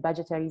funding and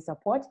budgetary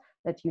support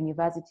that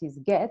universities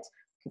get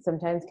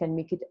sometimes can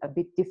make it a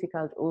bit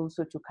difficult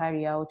also to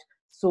carry out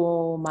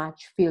so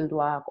much field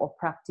work or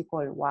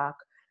practical work.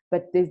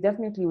 But there's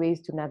definitely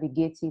ways to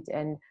navigate it,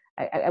 and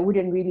I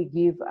wouldn't really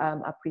give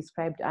a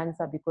prescribed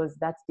answer, because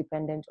that's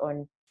dependent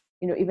on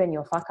even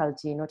your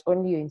faculty, not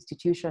only your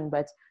institution,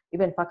 but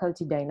even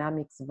faculty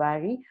dynamics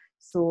vary.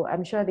 So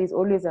I'm sure there's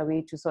always a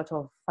way to sort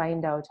of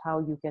find out how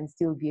you can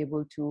still be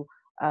able to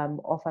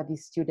offer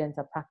these students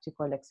a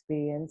practical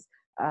experience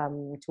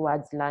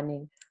towards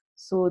learning.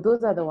 So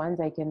those are the ones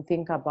I can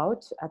think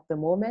about at the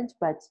moment.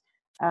 But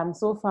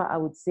so far, I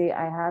would say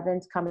I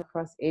haven't come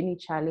across any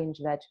challenge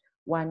that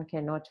one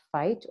cannot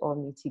fight or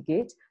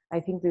mitigate. I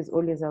think there's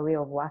always a way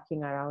of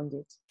working around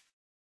it.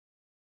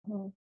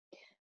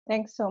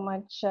 Thanks so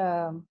much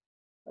for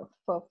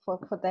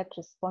that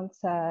response,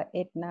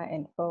 Edna,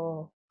 and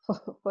for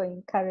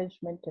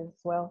encouragement as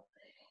well.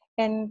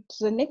 And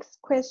the next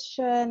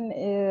question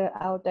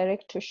I'll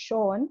direct to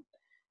Sean.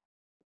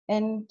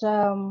 And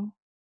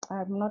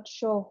I'm not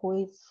sure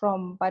who is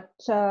from, but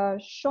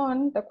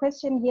Sean, the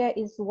question here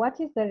is, what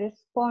is the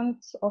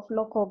response of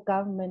local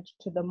government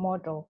to the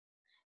model?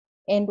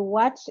 And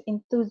what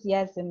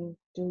enthusiasm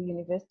do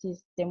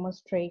universities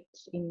demonstrate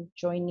in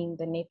joining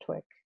the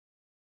network?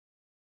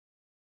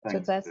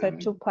 Thanks, so that's a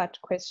two-part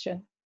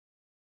question.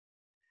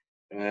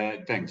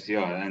 Thanks,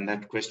 yeah, and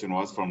that question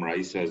was from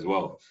Raisa as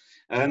well.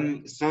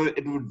 So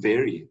it would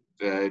vary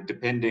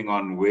depending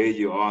on where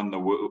you are in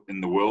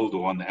the world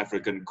or on the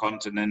African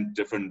continent.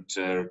 Different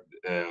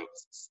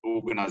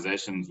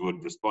organizations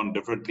would respond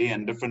differently,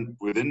 and different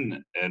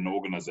within an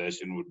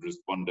organization would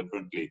respond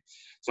differently.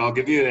 So I'll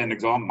give you an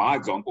example, my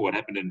example, what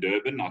happened in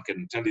Durban. I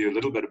can tell you a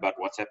little bit about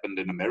what's happened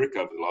in America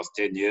over the last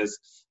 10 years,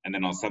 and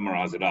then I'll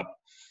summarize it up.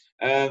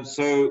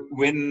 So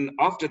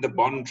after the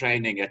bond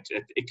training at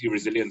ICLEI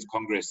Resilience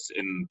Congress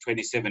in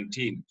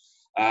 2017,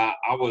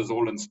 I was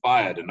all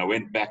inspired, and I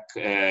went back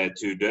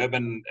to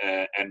Durban,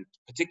 and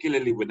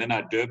particularly within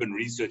our Durban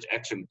Research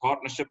Action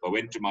Partnership, I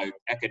went to my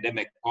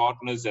academic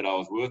partners that I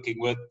was working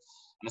with,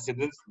 and I said,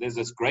 there's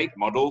this great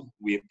model.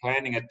 We're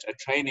planning a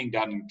training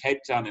down in Cape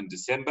Town in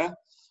December.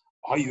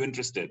 Are you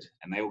interested?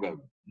 And they all go,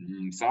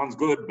 sounds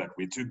good, but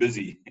we're too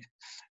busy.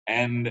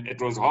 And it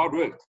was hard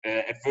work.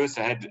 At first,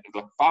 I had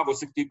like 5 or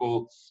 6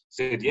 people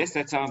said, yes,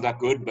 that sounds like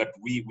good, but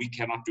we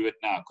cannot do it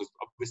now, because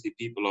obviously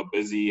people are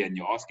busy and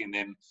you're asking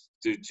them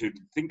to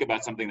think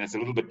about something that's a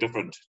little bit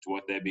different to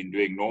what they've been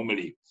doing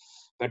normally.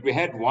 But we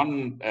had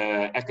one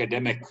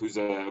academic who's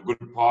a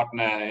good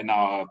partner in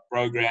our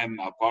program,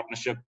 our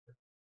partnership,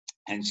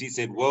 and she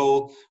said,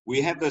 well,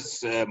 we have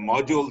this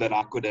module that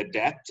I could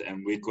adapt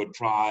and we could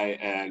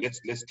try,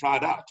 let's try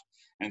it out.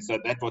 And so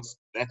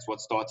that's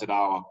what started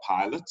our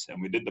pilot.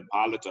 And we did the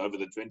pilot over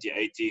the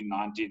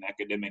 2018-19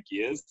 academic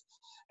years.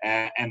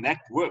 And that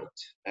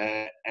worked.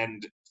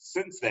 And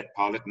since that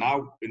pilot,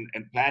 now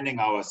in planning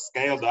our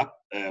scaled up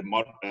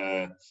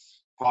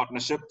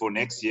partnership for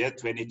next year,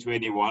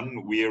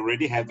 2021, we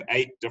already have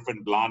 8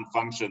 different blind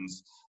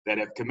functions that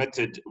have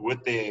committed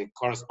with their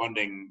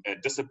corresponding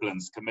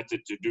disciplines, committed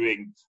to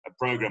doing a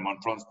program on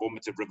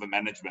transformative river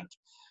management.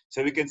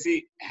 So we can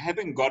see,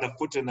 having got a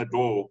foot in the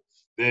door,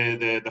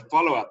 the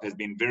follow-up has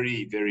been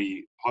very,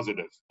 very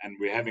positive, and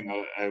we're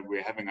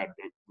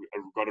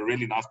got a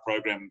really nice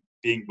program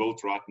being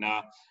built right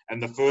now.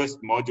 And the first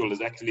module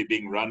is actually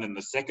being run in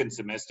the 2nd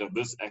semester of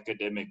this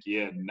academic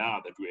year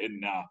now that we're in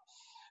now.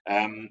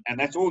 And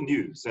that's all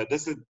new. So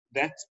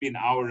that's been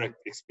our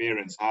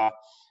experience. How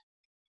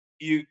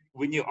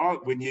when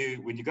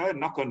you go and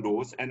knock on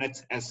doors, and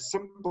it's as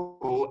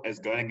simple as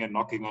going and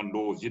knocking on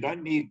doors. You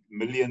don't need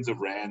millions of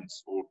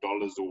rands or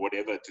dollars or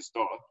whatever to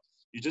start.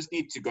 You just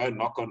need to go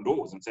knock on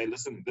doors and say,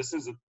 listen, this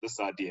is this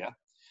idea.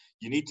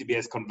 You need to be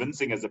as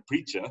convincing as a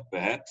preacher,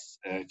 perhaps,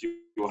 if you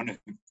want to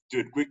do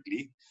it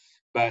quickly.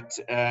 But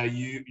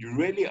you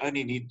really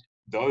only need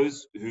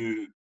those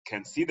who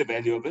can see the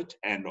value of it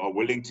and are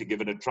willing to give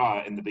it a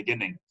try in the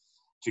beginning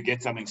to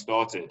get something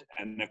started,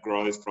 and it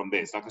grows from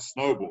there. It's like a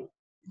snowball.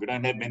 We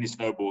don't have many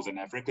snowballs in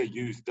Africa.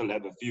 You still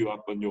have a few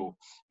up on your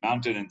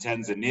mountain in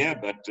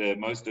Tanzania, but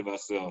most of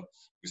us are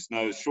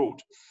snow is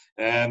short.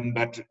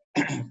 But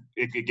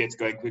it gets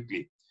going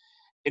quickly.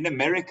 In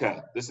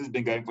America, this has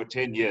been going for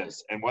 10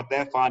 years, and what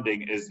they're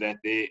finding is that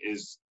there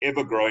is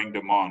ever-growing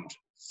demand.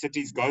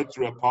 Cities go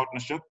through a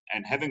partnership,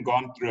 and having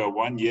gone through a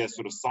 1-year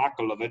sort of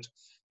cycle of it,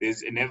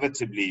 there's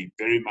inevitably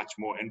very much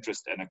more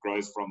interest, and it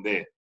grows from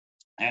there.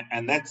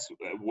 And that's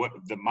what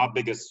my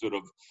biggest sort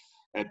of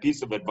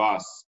piece of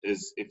advice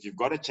is: if you've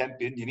got a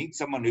champion, you need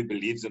someone who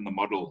believes in the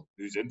model,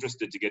 who's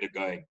interested to get it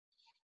going.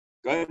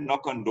 Go and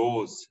knock on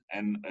doors,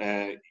 and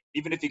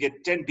even if you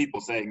get 10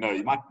 people saying no,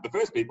 the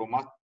first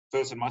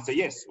person might say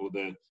yes, or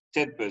the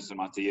 10th person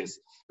might say yes.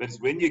 But it's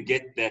when you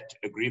get that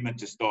agreement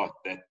to start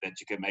that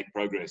you can make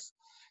progress.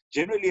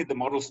 Generally, the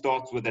model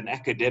starts with an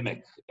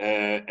academic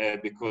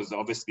because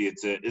obviously it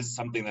is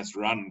something that's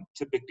run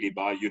typically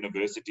by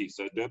university.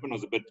 So Durban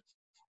was a bit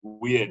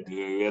weird.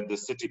 We had the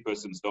city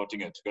person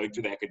starting it, going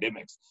to the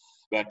academics.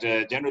 But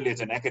generally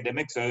it's an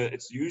academic, so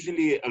it's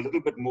usually a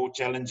little bit more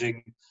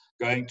challenging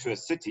going to a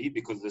city,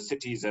 because the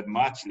cities have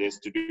much less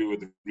to do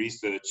with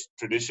research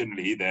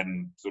traditionally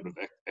than sort of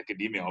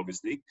academia,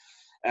 obviously.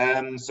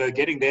 So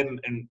getting them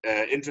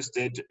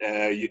interested,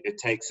 it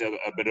takes a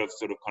bit of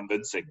sort of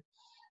convincing.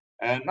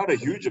 Not a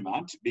huge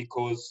amount,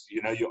 because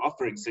you're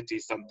offering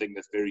cities something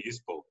that's very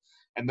useful.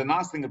 And the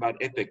nice thing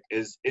about EPIC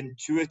is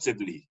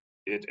intuitively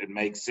it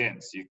makes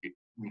sense. You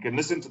can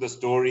listen to the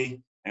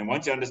story, and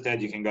once you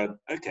understand, you can go,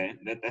 okay,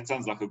 that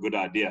sounds like a good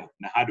idea.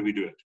 Now, how do we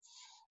do it?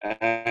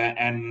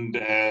 And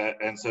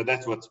so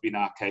that's what's been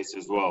our case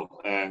as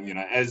well.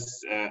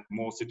 As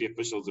more city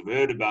officials have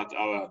heard about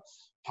our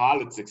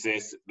pilot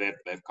success,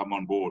 they've come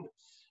on board.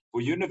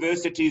 For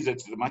universities,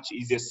 it's a much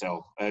easier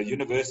sell.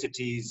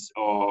 Universities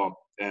are,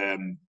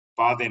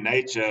 by their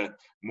nature,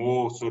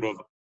 more sort of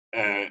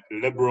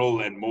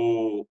liberal and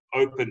more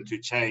open to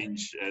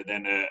change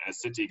than a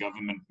city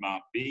government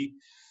might be.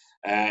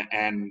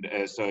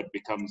 So it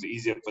becomes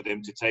easier for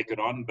them to take it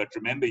on. But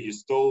remember, you're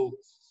still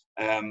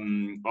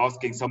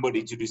asking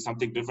somebody to do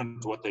something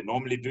different to what they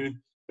normally do.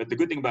 But the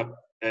good thing about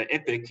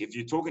EPIC, if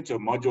you're talking to a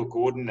module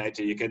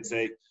coordinator, you can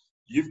say,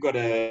 you've got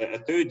a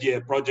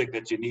third-year project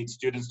that you need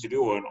students to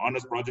do, or an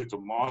honors project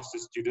or master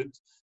student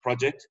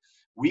project.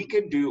 We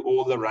can do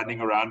all the running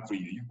around for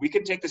you. We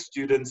can take the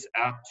students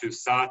out to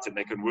site and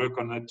they can work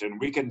on it, and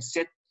we can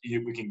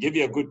give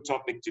you a good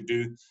topic to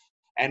do.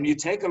 And you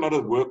take a lot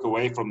of work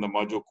away from the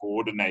module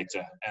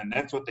coordinator, and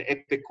that's what the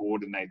EPIC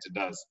coordinator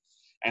does.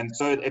 And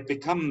so it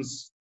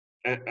becomes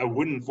a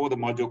win for the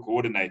module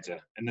coordinator.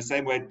 In the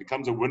same way, it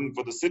becomes a win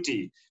for the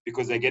city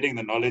because they're getting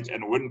the knowledge,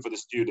 and a win for the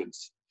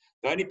students.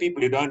 The only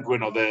people who don't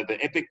win are the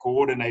EPIC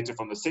coordinator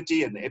from the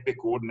city and the EPIC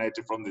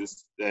coordinator from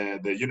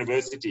the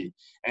university.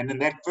 And in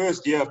that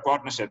first year of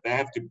partnership, they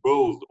have to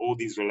build all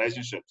these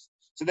relationships.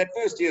 So that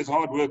first year is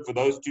hard work for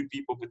those two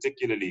people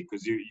particularly,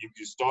 because you're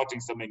starting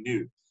something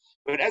new.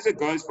 But as it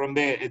goes from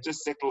there, it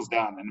just settles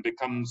down and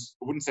becomes,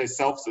 I wouldn't say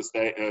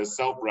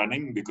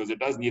self-running, because it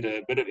does need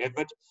a bit of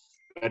effort,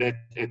 but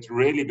it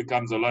really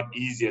becomes a lot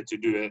easier to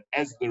do it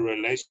as the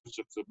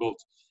relationships are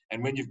built.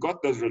 And when you've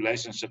got those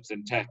relationships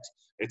intact,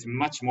 it's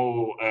much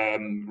more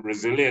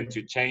resilient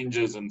to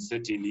changes in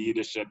city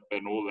leadership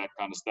and all that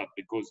kind of stuff,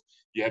 because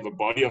you have a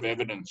body of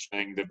evidence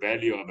showing the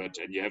value of it,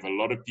 and you have a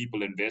lot of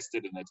people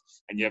invested in it,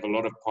 and you have a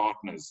lot of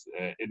partners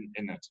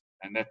in it.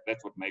 And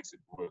that's what makes it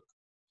work.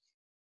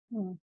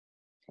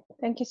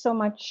 Thank you so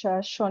much,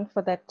 Sean,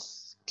 for that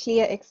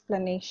clear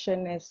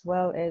explanation, as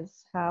well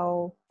as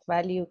how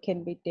value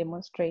can be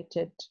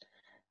demonstrated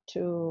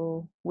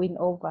to win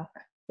over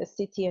the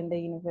city and the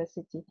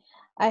university.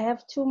 I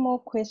have two more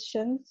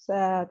questions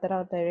that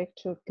I'll direct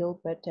to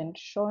Gilbert and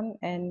Sean,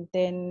 and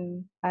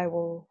then I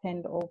will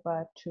hand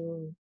over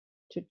to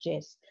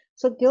Jess.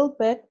 So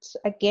Gilbert,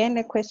 again,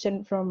 a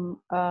question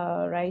from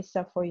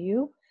Raisa for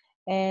you.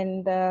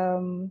 And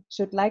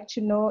should like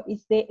to know,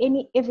 is there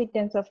any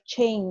evidence of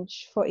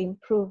change for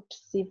improved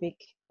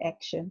civic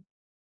action?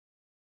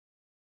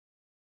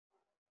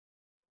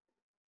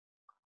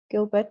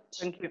 Gilbert,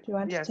 do you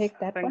want to take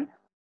that one?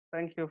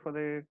 Thank you for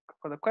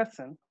the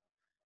question.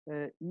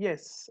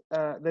 Yes,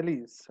 there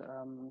is,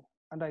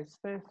 and I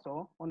say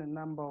so on a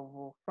number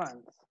of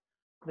fronts.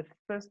 The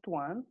first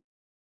one,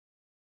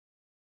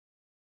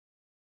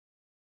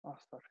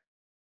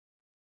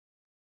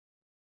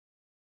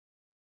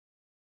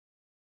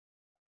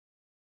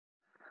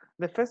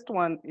 The first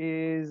one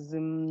is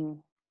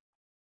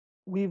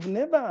we've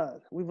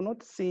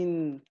not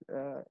seen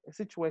a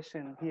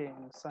situation here in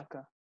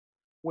Lusaka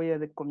where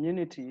the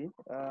community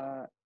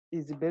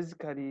is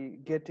basically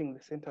getting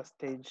the center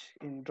stage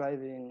in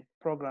driving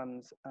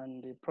programs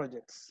and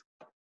projects.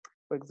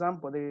 For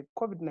example, the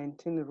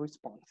COVID-19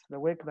 response, the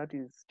work that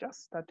is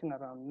just starting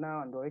around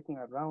now and working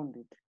around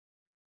it,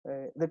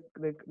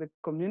 the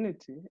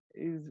community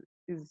is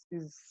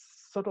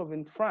sort of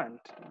in front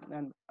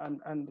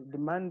and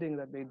demanding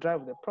that they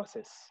drive the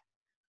process.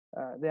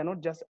 They are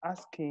not just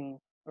asking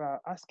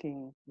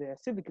their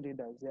civic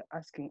leaders, they're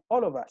asking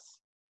all of us,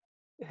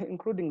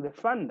 including the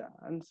funder,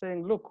 and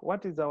saying, look,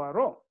 what is our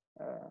role?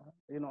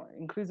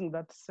 Increasing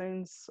that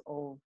sense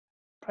of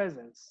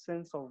presence,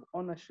 sense of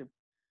ownership,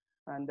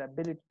 and the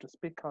ability to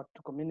speak out,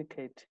 to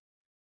communicate.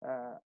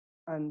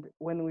 And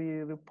when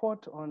we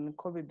report on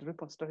COVID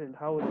reconstruction,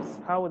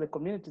 how the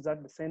community is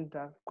at the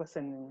center,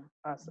 questioning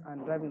us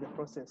and driving the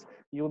process,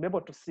 you'll be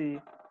able to see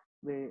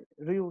the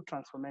real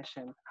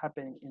transformation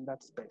happening in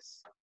that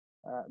space.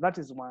 That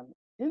is one.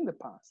 In the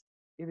past,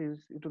 it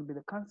will be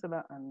the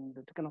councillor and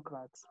the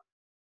technocrats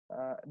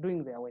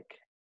doing their work.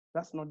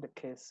 That's not the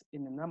case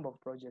in a number of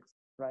projects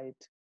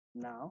right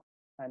now,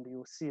 and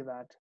you'll see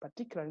that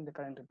particularly in the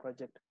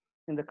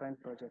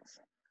current projects.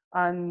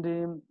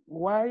 And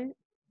why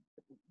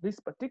this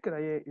particular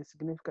year is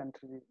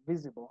significantly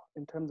visible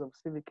in terms of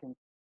civic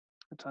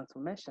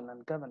transformation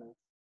and governance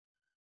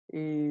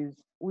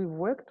is we've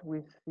worked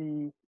with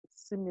the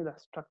similar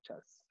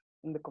structures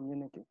in the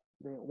community,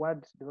 the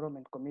ward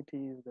development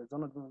committees, the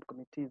zonal development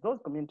committees, those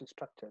community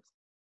structures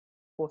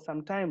for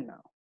some time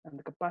now, and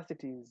the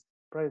capacity is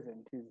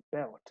present, is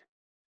built.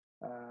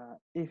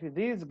 If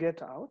these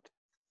get out,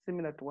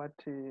 similar to what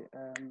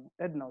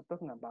Edna was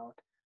talking about,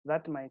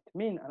 that might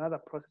mean another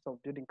process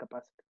of building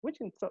capacity,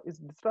 which in itself is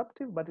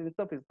disruptive, but in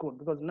itself is good,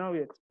 because now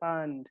we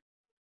expand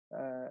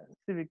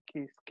civic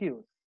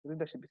skills,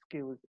 leadership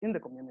skills in the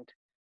community.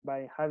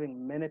 by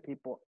having many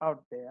people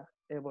out there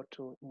able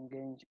to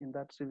engage in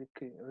that civic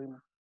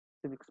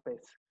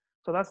space.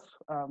 So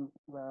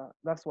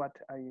that's what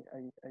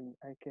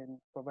I can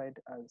provide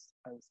as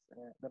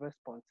the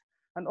response.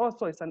 And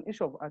also, it's an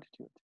issue of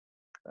attitude.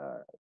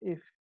 If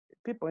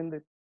people in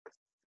the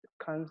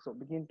council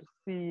begin to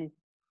see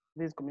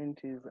these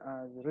communities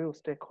as real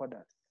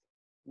stakeholders,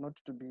 not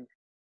to be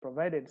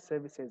provided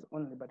services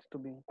only, but to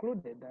be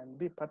included and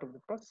be part of the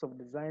process of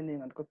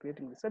designing and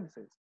co-creating the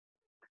services,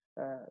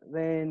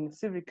 then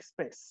civic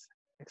space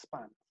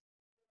expands,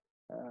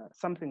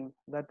 something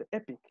that the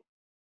EPIC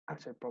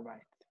actually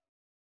provides.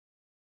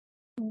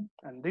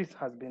 And this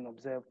has been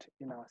observed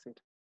in our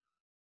city.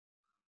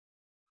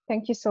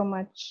 Thank you so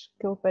much,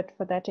 Gilbert,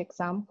 for that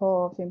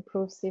example of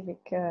improved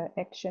civic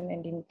action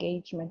and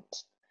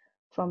engagement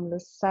from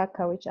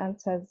Lusaka, which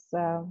answers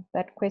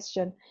that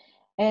question.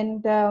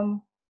 And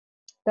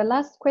the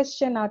last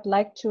question I'd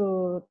like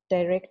to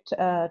direct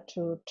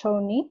to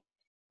Tony.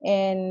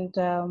 And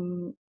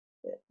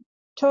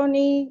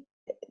Tony,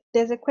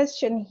 there's a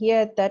question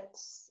here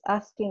that's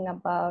asking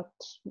about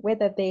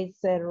whether there's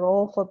a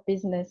role for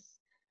business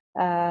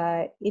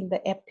in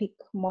the EPIC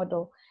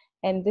model.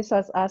 And this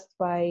was asked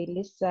by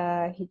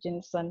Lisa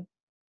Higginson.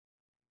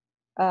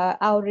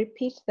 I'll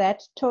repeat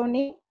that,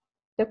 Tony.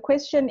 The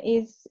question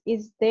is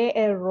there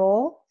a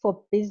role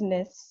for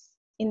business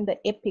in the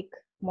EPIC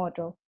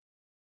model?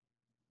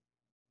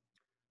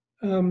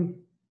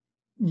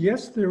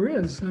 Yes, there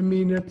is. I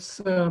mean,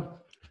 it's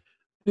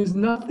there's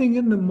nothing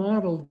in the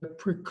model that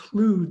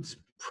precludes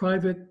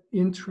private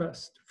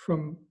interest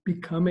from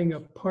becoming a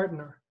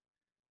partner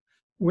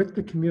with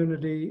the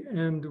community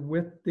and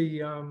with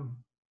the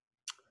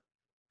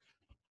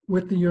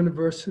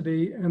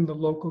university and the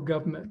local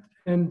government.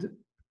 And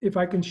if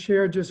I can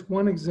share just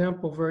one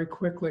example very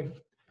quickly,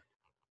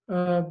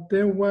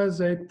 there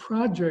was a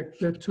project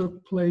that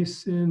took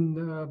place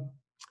in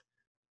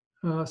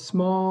a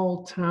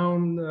small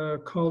town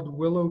called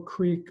Willow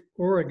Creek,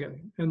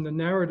 Oregon. And the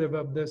narrative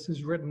of this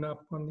is written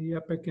up on the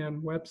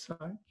EPIC-N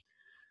website.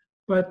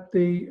 But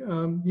the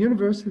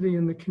university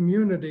and the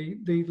community,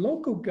 the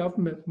local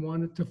government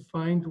wanted to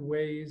find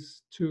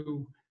ways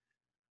to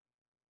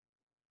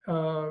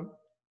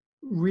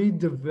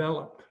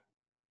redevelop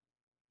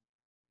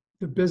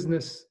the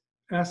business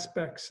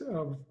aspects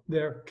of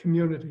their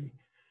community.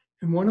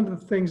 And one of the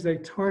things they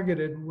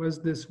targeted was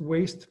this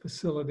waste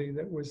facility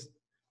that was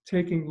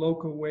taking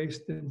local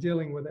waste and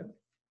dealing with it.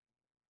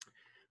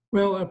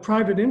 Well, a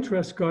private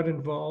interest got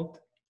involved,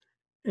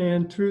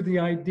 and through the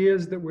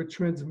ideas that were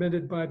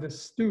transmitted by the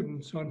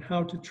students on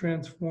how to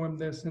transform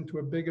this into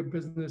a bigger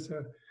business,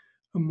 a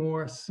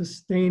more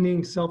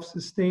sustaining,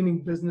 self-sustaining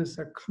business,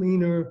 a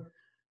cleaner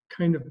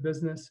kind of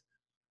business,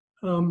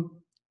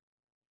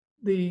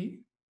 the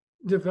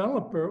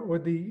developer or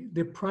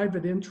the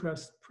private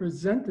interest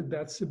presented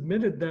that,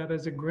 submitted that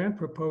as a grant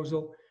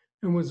proposal,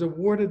 and was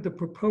awarded the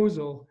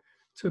proposal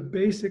to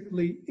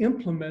basically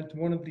implement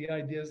one of the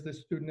ideas the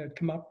student had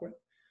come up with.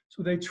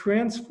 So they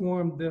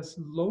transformed this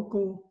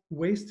local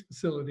waste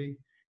facility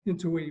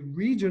into a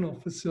regional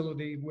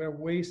facility where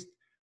waste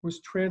was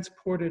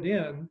transported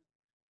in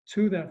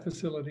to that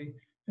facility,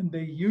 and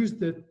they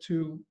used it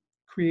to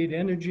create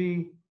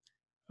energy,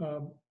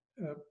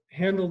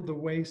 handled the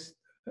waste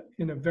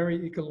in a very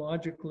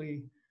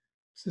ecologically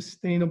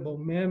sustainable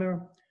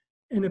manner,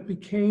 and it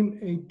became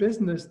a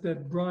business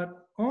that brought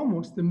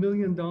almost $1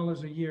 million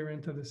a year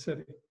into the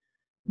city.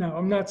 Now,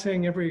 I'm not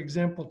saying every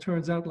example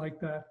turns out like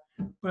that,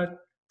 but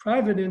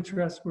private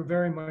interests were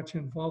very much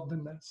involved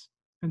in this,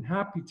 and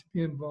happy to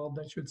be involved,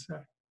 I should say.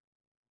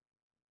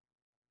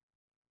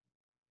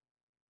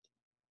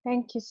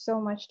 Thank you so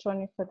much,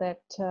 Tony, for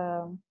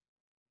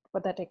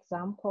that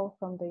example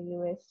from the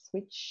US,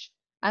 which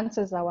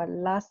answers our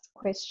last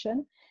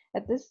question.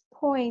 At this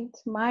point,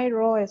 my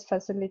role as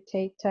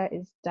facilitator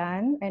is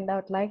done, and I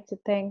would like to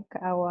thank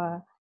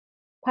our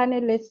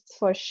panelists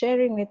for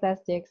sharing with us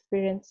their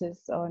experiences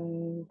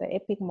on the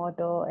EPIC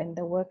model and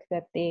the work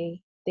that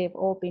they've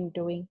all been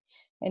doing,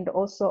 and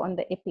also on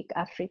the EPIC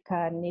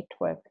Africa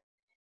network.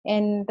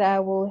 And I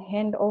will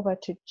hand over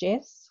to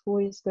Jess, who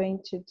is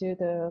going to do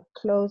the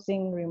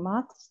closing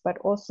remarks, but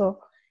also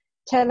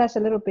tell us a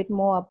little bit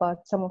more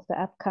about some of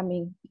the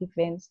upcoming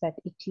events that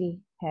ICLEI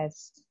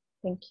has.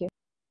 Thank you.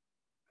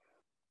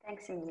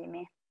 Thanks,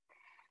 Nzime.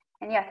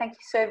 And yeah, thank you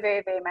so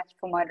very, very much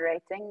for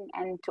moderating,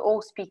 and to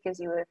all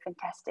speakers, you were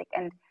fantastic.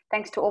 And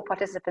thanks to all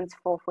participants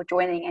for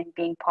joining and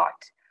being part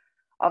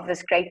of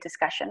this great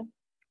discussion.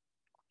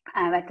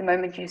 At the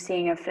moment, you're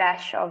seeing a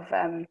flash of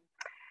a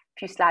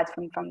few slides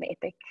from the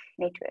EPIC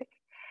network.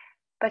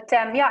 But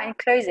yeah, in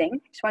closing,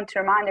 I just want to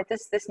remind that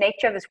this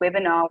nature of this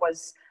webinar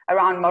was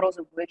around models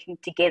of working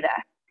together,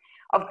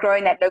 of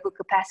growing that local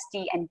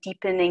capacity and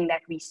deepening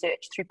that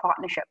research through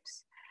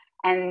partnerships.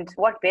 And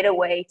what better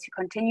way to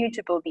continue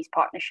to build these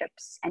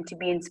partnerships and to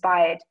be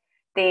inspired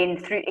than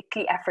through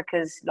ICLEI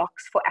Africa's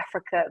Locks for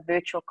Africa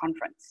virtual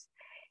conference.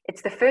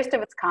 It's the first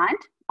of its kind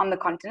on the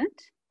continent.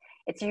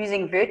 It's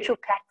using virtual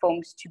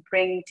platforms to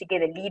bring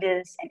together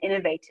leaders and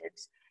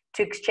innovators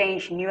to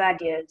exchange new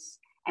ideas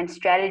and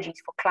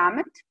strategies for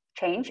climate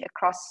change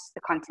across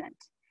the continent.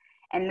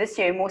 And this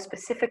year, more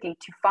specifically,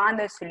 to find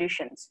those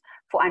solutions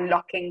for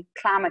unlocking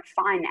climate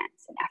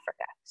finance in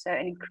Africa. So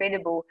an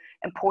incredible,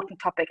 important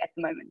topic at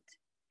the moment.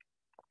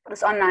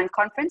 This online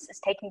conference is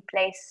taking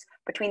place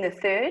between the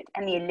 3rd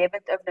and the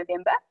 11th of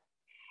November.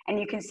 And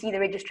you can see the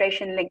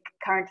registration link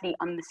currently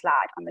on the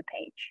slide on the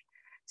page.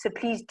 So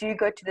please do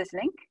go to this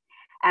link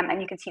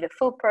and you can see the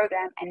full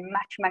program and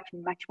much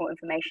more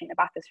information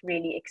about this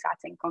really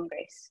exciting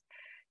Congress.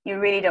 You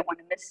really don't want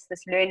to miss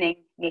this learning,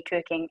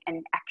 networking,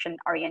 and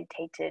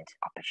action-orientated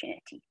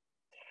opportunity.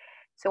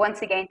 So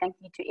once again, thank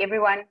you to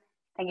everyone.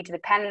 Thank you to the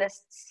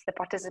panelists, the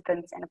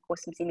participants, and of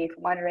course, Mzime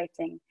for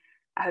moderating.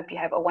 I hope you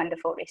have a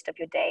wonderful rest of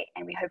your day,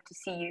 and we hope to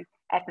see you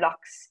at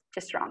Locks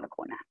just around the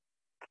corner.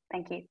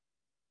 Thank you.